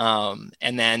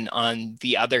 and then on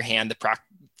the other hand,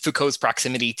 Foucault's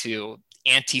proximity to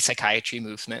anti-psychiatry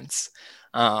movements.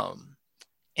 So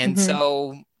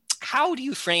how do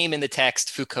you frame in the text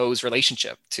Foucault's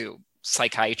relationship to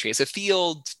psychiatry as a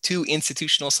field, to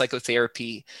institutional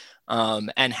psychotherapy,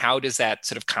 and how does that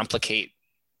sort of complicate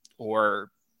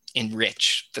or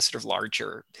enrich the sort of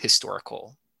larger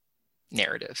historical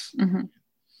narrative? So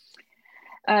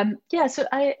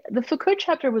the Foucault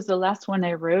chapter was the last one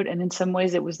I wrote, and in some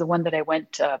ways it was the one that I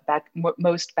went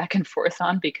most back and forth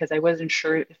on, because I wasn't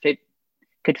sure if it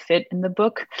could fit in the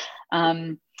book.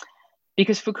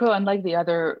 Because Foucault, unlike the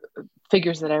other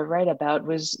figures that I write about,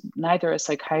 was neither a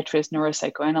psychiatrist nor a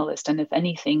psychoanalyst, and if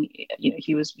anything,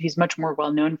 he's much more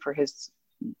well known for his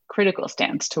critical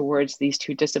stance towards these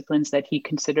two disciplines that he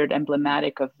considered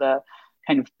emblematic of the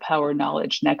kind of power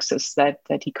knowledge nexus that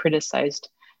he criticized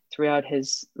throughout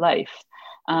his life.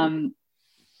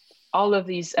 All of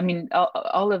these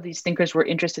thinkers were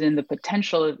interested in the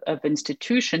potential of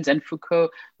institutions, and Foucault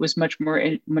was much more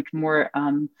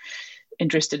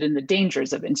interested in the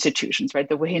dangers of institutions, right?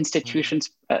 The way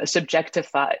institutions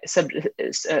subjectify,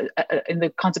 in the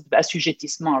concept of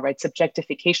assujettissement, right?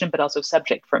 Subjectification, but also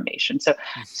subject formation. So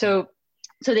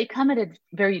they come at it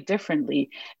very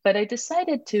differently. But I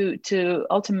decided to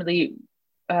ultimately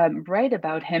write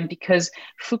about him because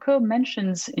Foucault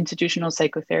mentions institutional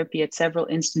psychotherapy at several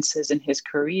instances in his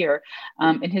career,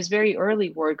 in his very early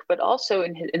work, but also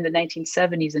in the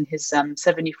 1970s in his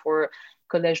 74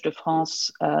 Collège de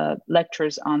France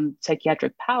lectures on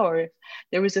psychiatric power.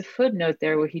 There was a footnote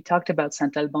there where he talked about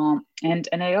Saint-Alban, and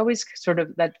I always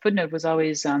that footnote was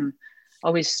always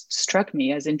always struck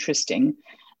me as interesting.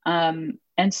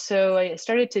 And so I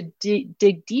started to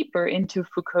dig deeper into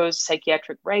Foucault's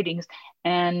psychiatric writings,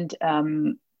 and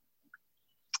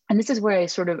this is where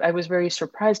I was very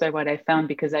surprised by what I found,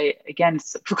 because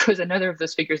Foucault is another of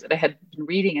those figures that I had been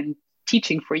reading and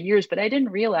teaching for years, but I didn't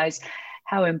realize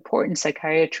how important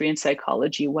psychiatry and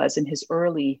psychology was in his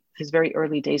very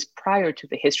early days prior to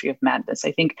the History of Madness.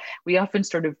 I think we often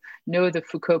sort of know the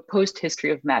Foucault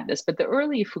post-History of Madness, but the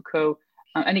early Foucault,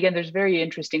 and again, there's very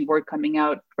interesting work coming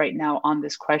out right now on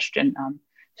this question.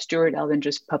 Stuart Eldon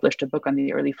just published a book on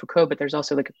the early Foucault, but there's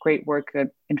also like a great work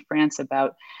in France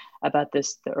about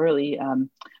the early,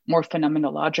 more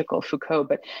phenomenological Foucault.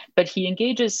 But he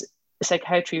engages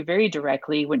psychiatry very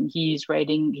directly when he's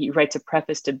writing. He writes a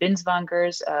preface to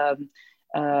Binswanger's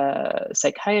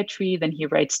Psychiatry. Then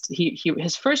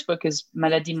his first book is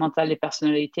Maladie mentale et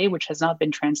personnalité, which has not been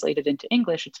translated into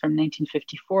English. It's from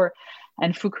 1954,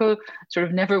 and Foucault sort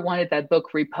of never wanted that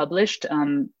book republished.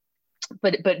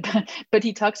 But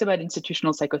he talks about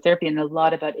institutional psychotherapy and a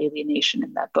lot about alienation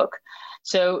in that book.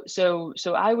 So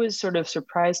I was sort of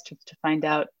surprised to find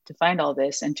all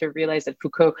this, and to realize that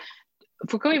Foucault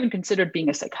even considered being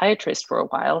a psychiatrist for a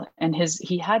while, and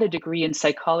he had a degree in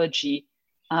psychology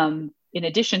in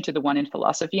addition to the one in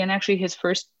philosophy, and actually his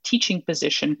first teaching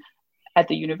position at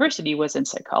the university was in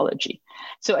psychology.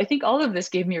 So I think all of this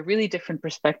gave me a really different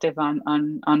perspective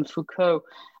on Foucault.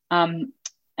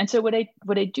 And so what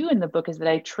I do in the book is that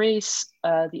I trace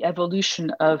the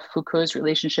evolution of Foucault's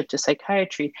relationship to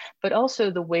psychiatry, but also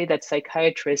the way that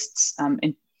psychiatrists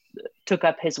took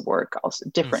up his work, also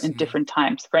in different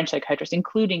times, French psychiatrists,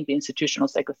 including the institutional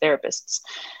psychotherapists.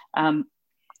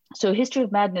 So History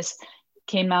of Madness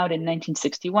came out in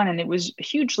 1961, and it was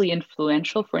hugely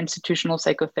influential for institutional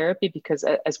psychotherapy because,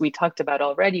 as we talked about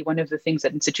already, one of the things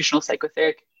that institutional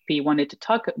psychotherapy wanted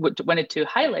to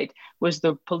highlight was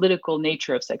the political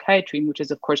nature of psychiatry, which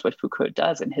is, of course, what Foucault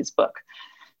does in his book.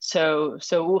 So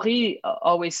Houry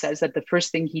always says that the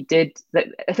first thing he did, that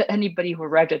anybody who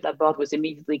arrived at Laborde was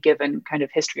immediately given kind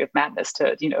of History of Madness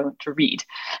to read.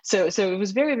 So it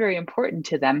was very, very important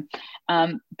to them.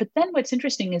 But then what's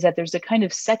interesting is that there's a kind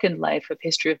of second life of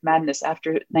History of Madness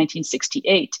after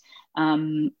 1968.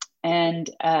 And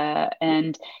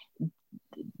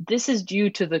this is due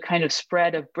to the kind of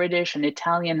spread of British and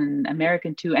Italian and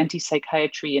American too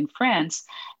anti-psychiatry in France.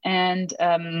 And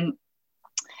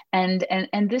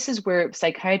this is where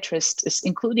psychiatrists,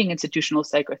 including institutional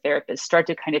psychotherapists, start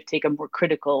to kind of take a more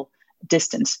critical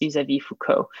distance vis-a-vis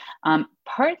Foucault.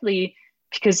 Partly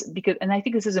because, and I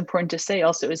think this is important to say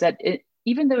also, is that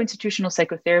even though institutional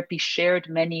psychotherapy shared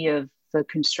many of the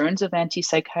concerns of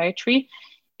anti-psychiatry,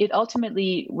 it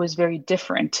ultimately was very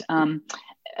different.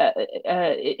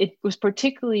 It was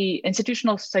particularly,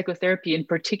 institutional psychotherapy in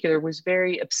particular was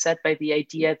very upset by the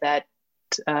idea that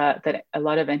a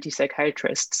lot of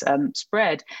anti-psychiatrists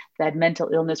spread, that mental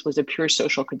illness was a pure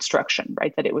social construction,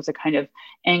 right? That it was a kind of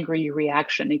angry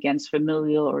reaction against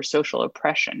familial or social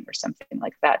oppression or something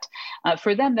like that.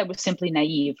 For them, that was simply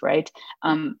naive, right?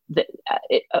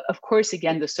 Of course,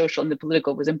 again, the social and the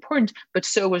political was important, but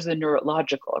so was the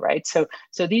neurological, right? So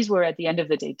these were, at the end of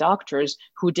the day, doctors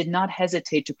who did not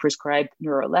hesitate to prescribe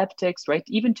neuroleptics, right?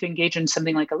 Even to engage in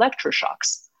something like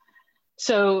electroshocks.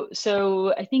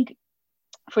 So I think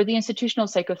for the institutional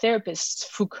psychotherapists,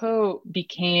 Foucault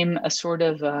became a sort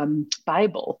of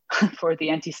Bible for the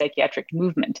anti-psychiatric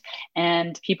movement,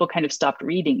 and people kind of stopped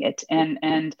reading it, and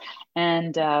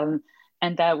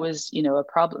that was a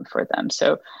problem for them.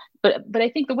 So, but I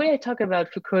think the way I talk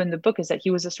about Foucault in the book is that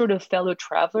he was a sort of fellow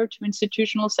traveler to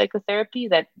institutional psychotherapy,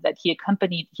 that he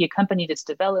accompanied its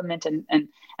development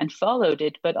and followed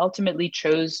it, but ultimately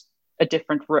chose a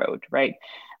different road, right?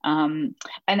 And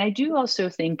I do also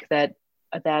think that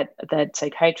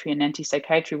psychiatry and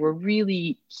anti-psychiatry were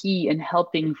really key in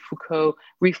helping Foucault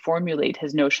reformulate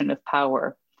his notion of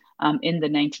power in the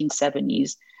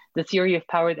 1970s. The theory of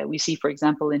power that we see, for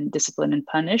example, in Discipline and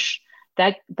Punish,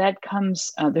 that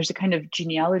comes, there's a kind of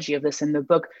genealogy of this in the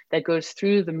book that goes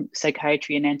through the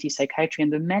psychiatry and anti-psychiatry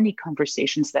and the many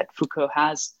conversations that Foucault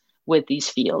has with these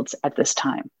fields at this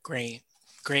time. Great.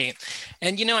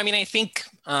 And, I think...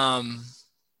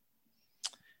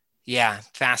 yeah,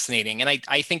 fascinating. And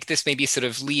I think this maybe sort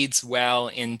of leads well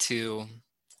into,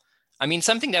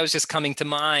 something that was just coming to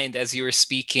mind as you were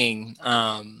speaking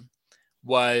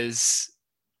was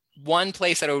one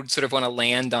place that I would sort of want to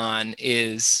land on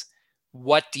is,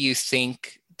 what do you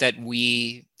think that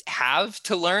we have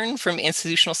to learn from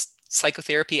institutional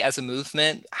psychotherapy as a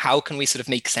movement? How can we sort of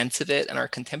make sense of it in our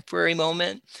contemporary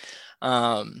moment?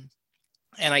 And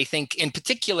I think in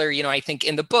particular, I think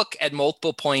in the book at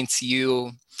multiple points,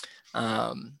 you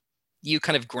you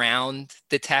kind of ground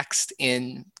the text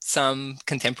in some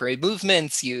contemporary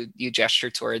movements. You gesture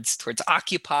towards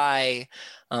Occupy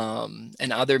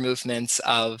and other movements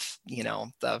of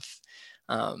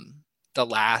the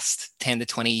last 10 to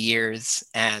 20 years.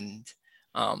 And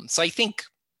so I think,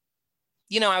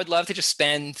 I would love to just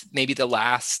spend maybe the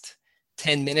last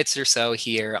 10 minutes or so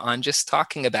here on just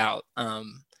talking about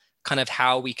kind of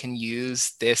how we can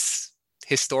use this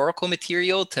historical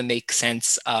material to make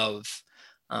sense of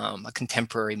a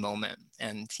contemporary moment.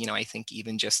 And, I think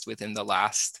even just within the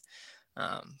last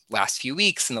few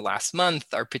weeks and the last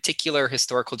month, our particular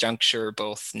historical juncture,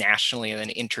 both nationally and then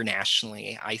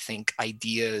internationally, I think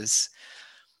ideas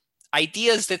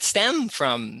that stem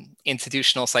from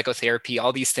institutional psychotherapy,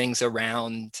 all these things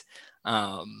around,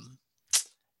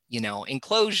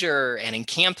 enclosure and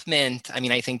encampment. I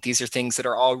mean, I think these are things that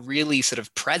are all really sort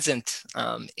of present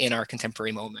in our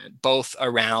contemporary moment, both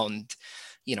around,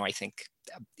 I think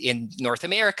in North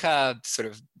America, sort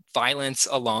of violence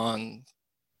along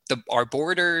our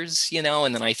borders, and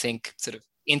then I think sort of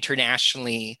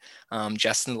internationally,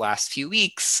 just in the last few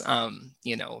weeks,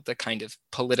 the kind of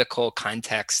political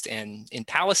context in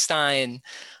Palestine.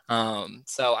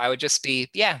 So I would just be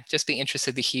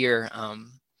interested to hear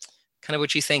kind of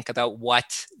what you think about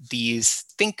what these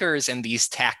thinkers and these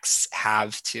texts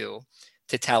have to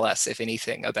tell us, if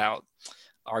anything, about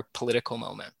our political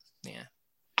moment. Yeah.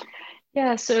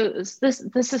 Yeah, so this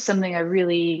is something I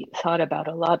really thought about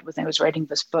a lot when I was writing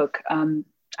this book.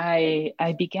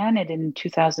 I began it in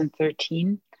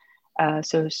 2013,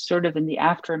 so sort of in the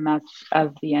aftermath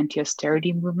of the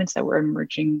anti-austerity movements that were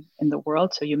emerging in the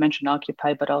world. So you mentioned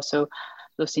Occupy, but also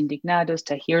Los Indignados,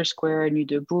 Tahrir Square, Nuit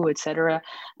Debout, etc.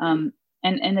 And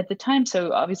at the time,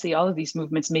 so obviously all of these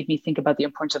movements made me think about the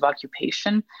importance of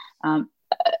occupation.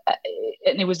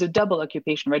 And it was a double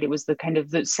occupation, right? It was the kind of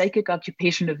the psychic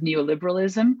occupation of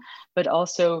neoliberalism, but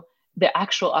also the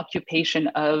actual occupation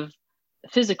of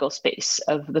physical space,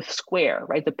 of the square,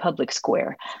 right? The public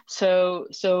square. So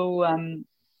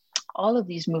all of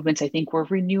these movements, I think, were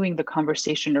renewing the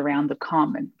conversation around the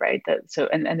common, right?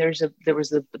 And there was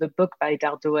the book by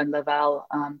Dardot and Laval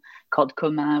called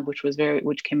Commun,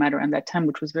 which came out around that time,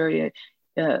 which was very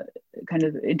kind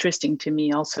of interesting to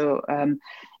me also.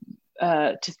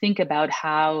 To think about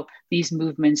how these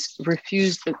movements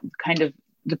refused the kind of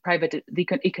the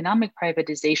economic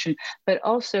privatization, but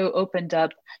also opened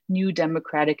up new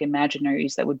democratic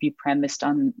imaginaries that would be premised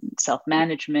on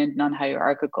self-management,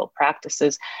 non-hierarchical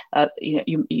practices. I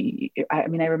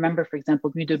remember, for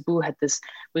example, Nuit Debout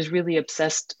was really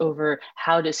obsessed over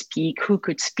how to speak, who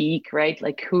could speak, right?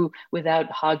 Like who, without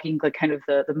hogging the kind of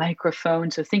the microphone.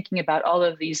 So thinking about all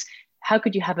of these. How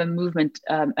could you have a movement,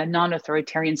 a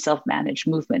non-authoritarian, self-managed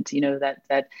movement,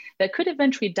 that could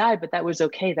eventually die, but that was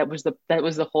okay. That was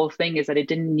the whole thing, is that it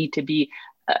didn't need to be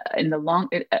in the long,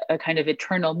 a kind of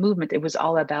eternal movement. It was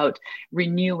all about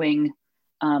renewing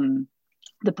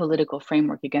the political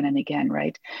framework again and again,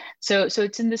 right? So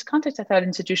it's in this context I thought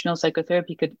institutional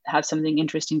psychotherapy could have something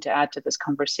interesting to add to this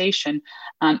conversation,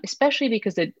 especially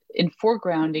because in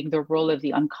foregrounding the role of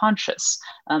the unconscious.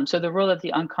 So the role of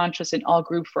the unconscious in all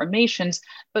group formations,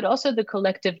 but also the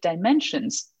collective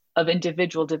dimensions of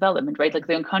individual development, right? Like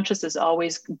the unconscious is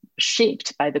always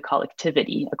shaped by the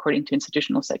collectivity, according to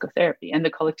institutional psychotherapy, and the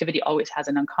collectivity always has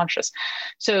an unconscious.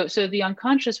 So the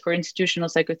unconscious for institutional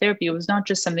psychotherapy was not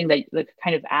just something that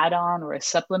kind of add on or a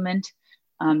supplement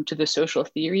to the social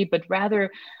theory, but rather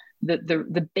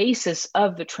the basis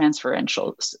of the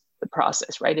transferential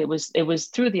process, right? It was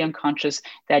through the unconscious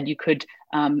that you could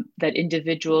that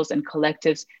individuals and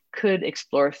collectives could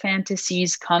explore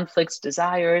fantasies, conflicts,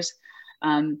 desires.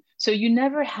 So you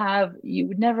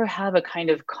would never have a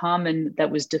kind of common that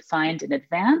was defined in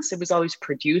advance. It was always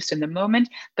produced in the moment,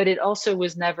 but it also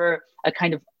was never a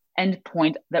kind of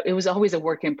endpoint. That it was always a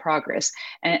work in progress.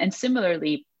 And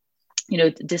similarly,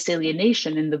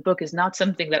 disalienation in the book is not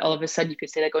something that all of a sudden you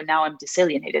could say like, oh, now I'm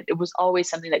disalienated. It was always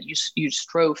something that you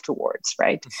strove towards,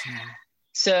 right? Mm-hmm.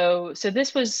 So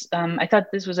this was, I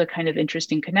thought this was a kind of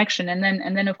interesting connection. And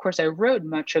then of course I wrote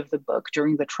much of the book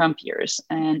during the Trump years.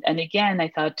 And again, I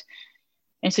thought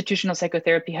institutional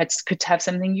psychotherapy could have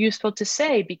something useful to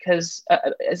say, because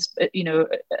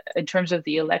in terms of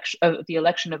the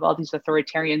election of all these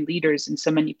authoritarian leaders in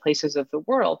so many places of the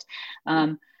world,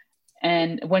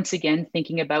 and once again,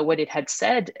 thinking about what it had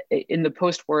said in the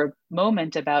post-war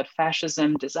moment about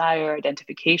fascism, desire,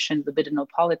 identification, libidinal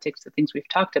politics, the things we've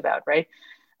talked about, right?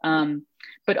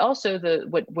 But also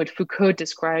what Foucault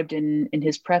described in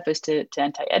his preface to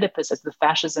Anti-Oedipus as the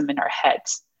fascism in our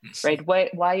heads, right?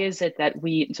 Why is it that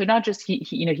so not just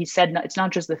he said it's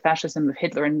not just the fascism of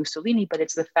Hitler and Mussolini, but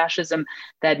it's the fascism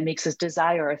that makes us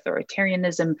desire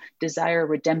authoritarianism, desire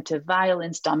redemptive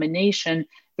violence, domination,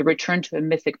 the return to a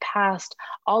mythic past.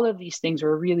 All of these things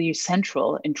are really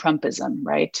central in Trumpism,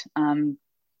 right?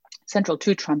 Central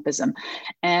to Trumpism,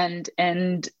 and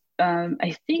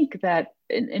I think that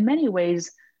in many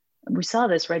ways we saw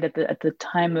this right at the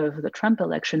time of the Trump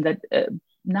election, that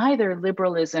neither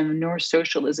liberalism nor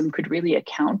socialism could really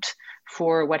account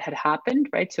for what had happened,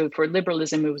 right? So for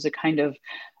liberalism, it was a kind of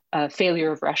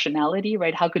failure of rationality,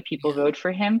 right? How could people vote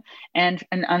for him? And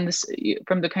on this,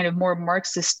 from the kind of more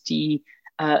Marxist-y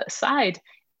side,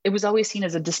 it was always seen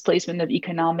as a displacement of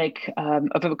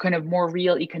of a kind of more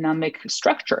real economic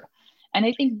structure. And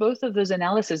I think both of those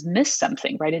analyses missed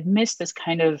something, right? It missed this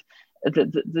kind of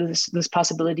this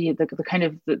possibility,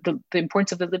 the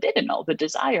importance of the libidinal, the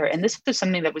desire. And this is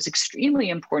something that was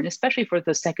extremely important, especially for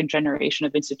the second generation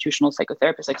of institutional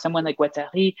psychotherapists. Like someone like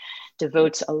Guattari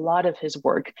devotes a lot of his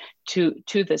work to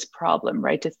this problem,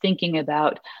 right? To thinking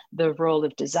about the role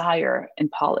of desire in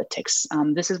politics.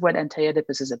 This is what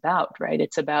Anti-Oedipus is about, right?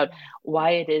 It's about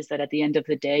why it is that at the end of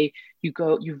the day, you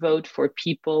vote for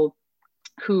people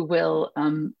who will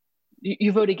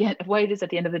you vote against, why it is at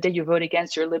the end of the day you vote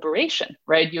against your liberation,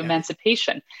 right? Your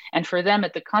emancipation. And for them,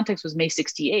 the context was May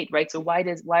 68, right? So why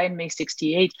in May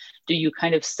 68 do you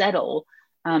kind of settle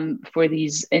for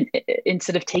these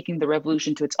instead of taking the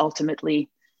revolution to its ultimate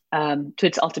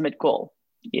goal,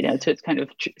 to its kind of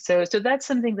so that's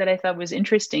something that I thought was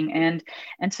interesting, and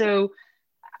so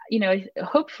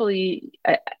hopefully.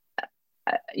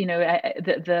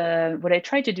 What I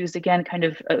tried to do is again kind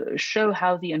of show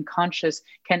how the unconscious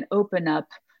can open up,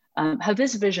 how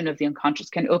this vision of the unconscious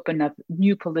can open up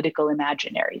new political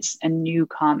imaginaries and new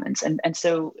commons, and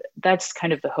so that's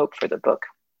kind of the hope for the book.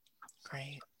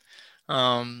 Great.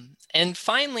 And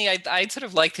finally, I'd sort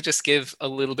of like to just give a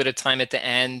little bit of time at the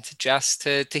end just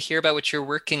to hear about what you're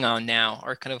working on now,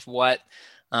 or kind of what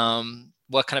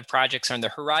kind of projects are on the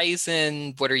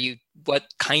horizon? What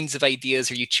kinds of ideas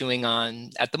are you chewing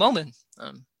on at the moment?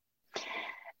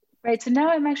 Right. So now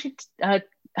I'm actually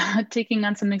taking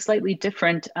on something slightly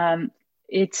different.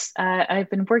 I've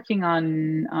been working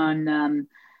on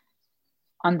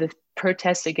the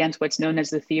protests against what's known as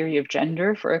the theory of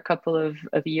gender for a couple of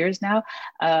years now.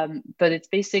 But it's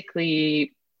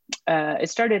basically it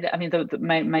started. I mean,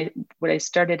 what I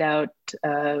started out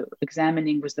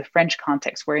examining was the French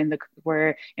context,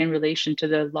 where in relation to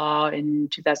the law in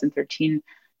 2013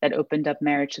 that opened up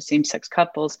marriage to same-sex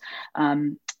couples,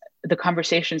 the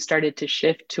conversation started to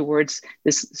shift towards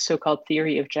this so-called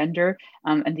theory of gender,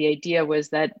 and the idea was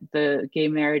that the gay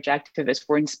marriage activists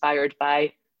were inspired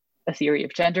by a theory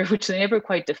of gender, which they never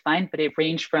quite defined, but it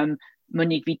ranged from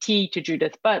Monique Wittig to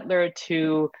Judith Butler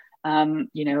to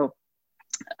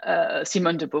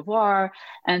Simone de Beauvoir.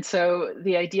 And so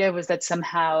the idea was that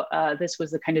somehow this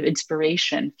was the kind of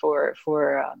inspiration for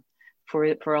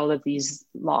all of these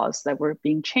laws that were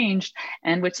being changed.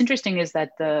 And what's interesting is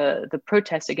that the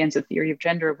protests against the theory of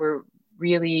gender were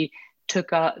really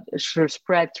sort of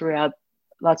spread throughout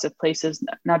lots of places,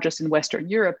 not just in Western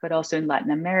Europe, but also in Latin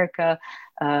America.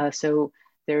 So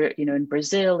there, in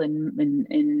Brazil,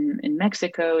 in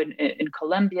Mexico, in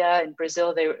Colombia, in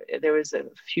Brazil, there was a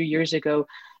few years ago,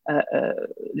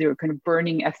 they were kind of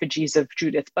burning effigies of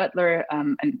Judith Butler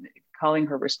and calling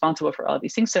her responsible for all of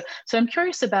these things. So I'm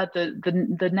curious about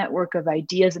the network of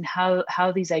ideas and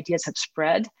how these ideas have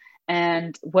spread,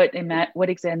 and what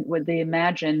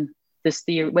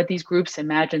these groups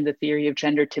imagine the theory of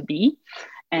gender to be,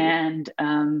 and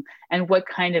what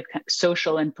kind of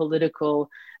social and political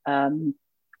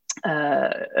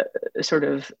sort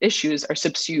of issues are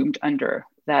subsumed under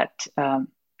that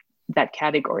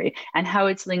category, and how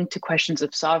it's linked to questions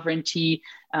of sovereignty,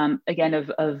 again,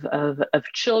 of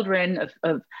children,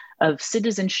 of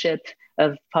citizenship,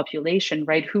 of population,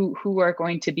 right? Who are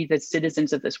going to be the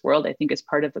citizens of this world, I think is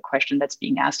part of the question that's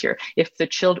being asked here. If the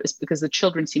children, because the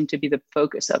children seem to be the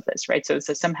focus of this, right? So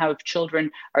somehow if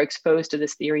children are exposed to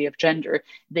this theory of gender,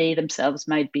 they themselves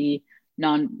might be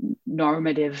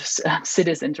non-normative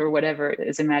citizens, or whatever it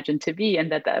is imagined to be,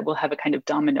 and that will have a kind of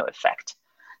domino effect.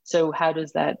 So how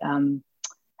does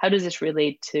this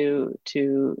relate to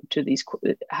these?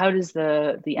 How does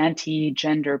the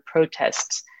anti-gender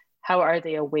protests? How are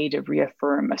they a way to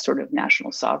reaffirm a sort of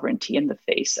national sovereignty in the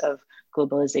face of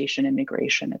globalization,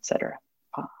 immigration, et cetera?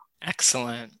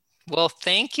 Excellent. Well,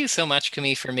 thank you so much,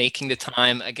 Camille, for making the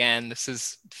time. Again, this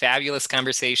is fabulous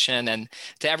conversation. And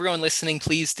to everyone listening,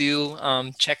 please do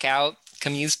check out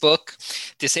Camus' book,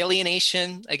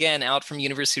 Disalienation, again, out from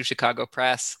University of Chicago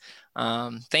Press.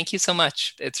 Thank you so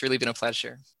much. It's really been a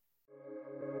pleasure.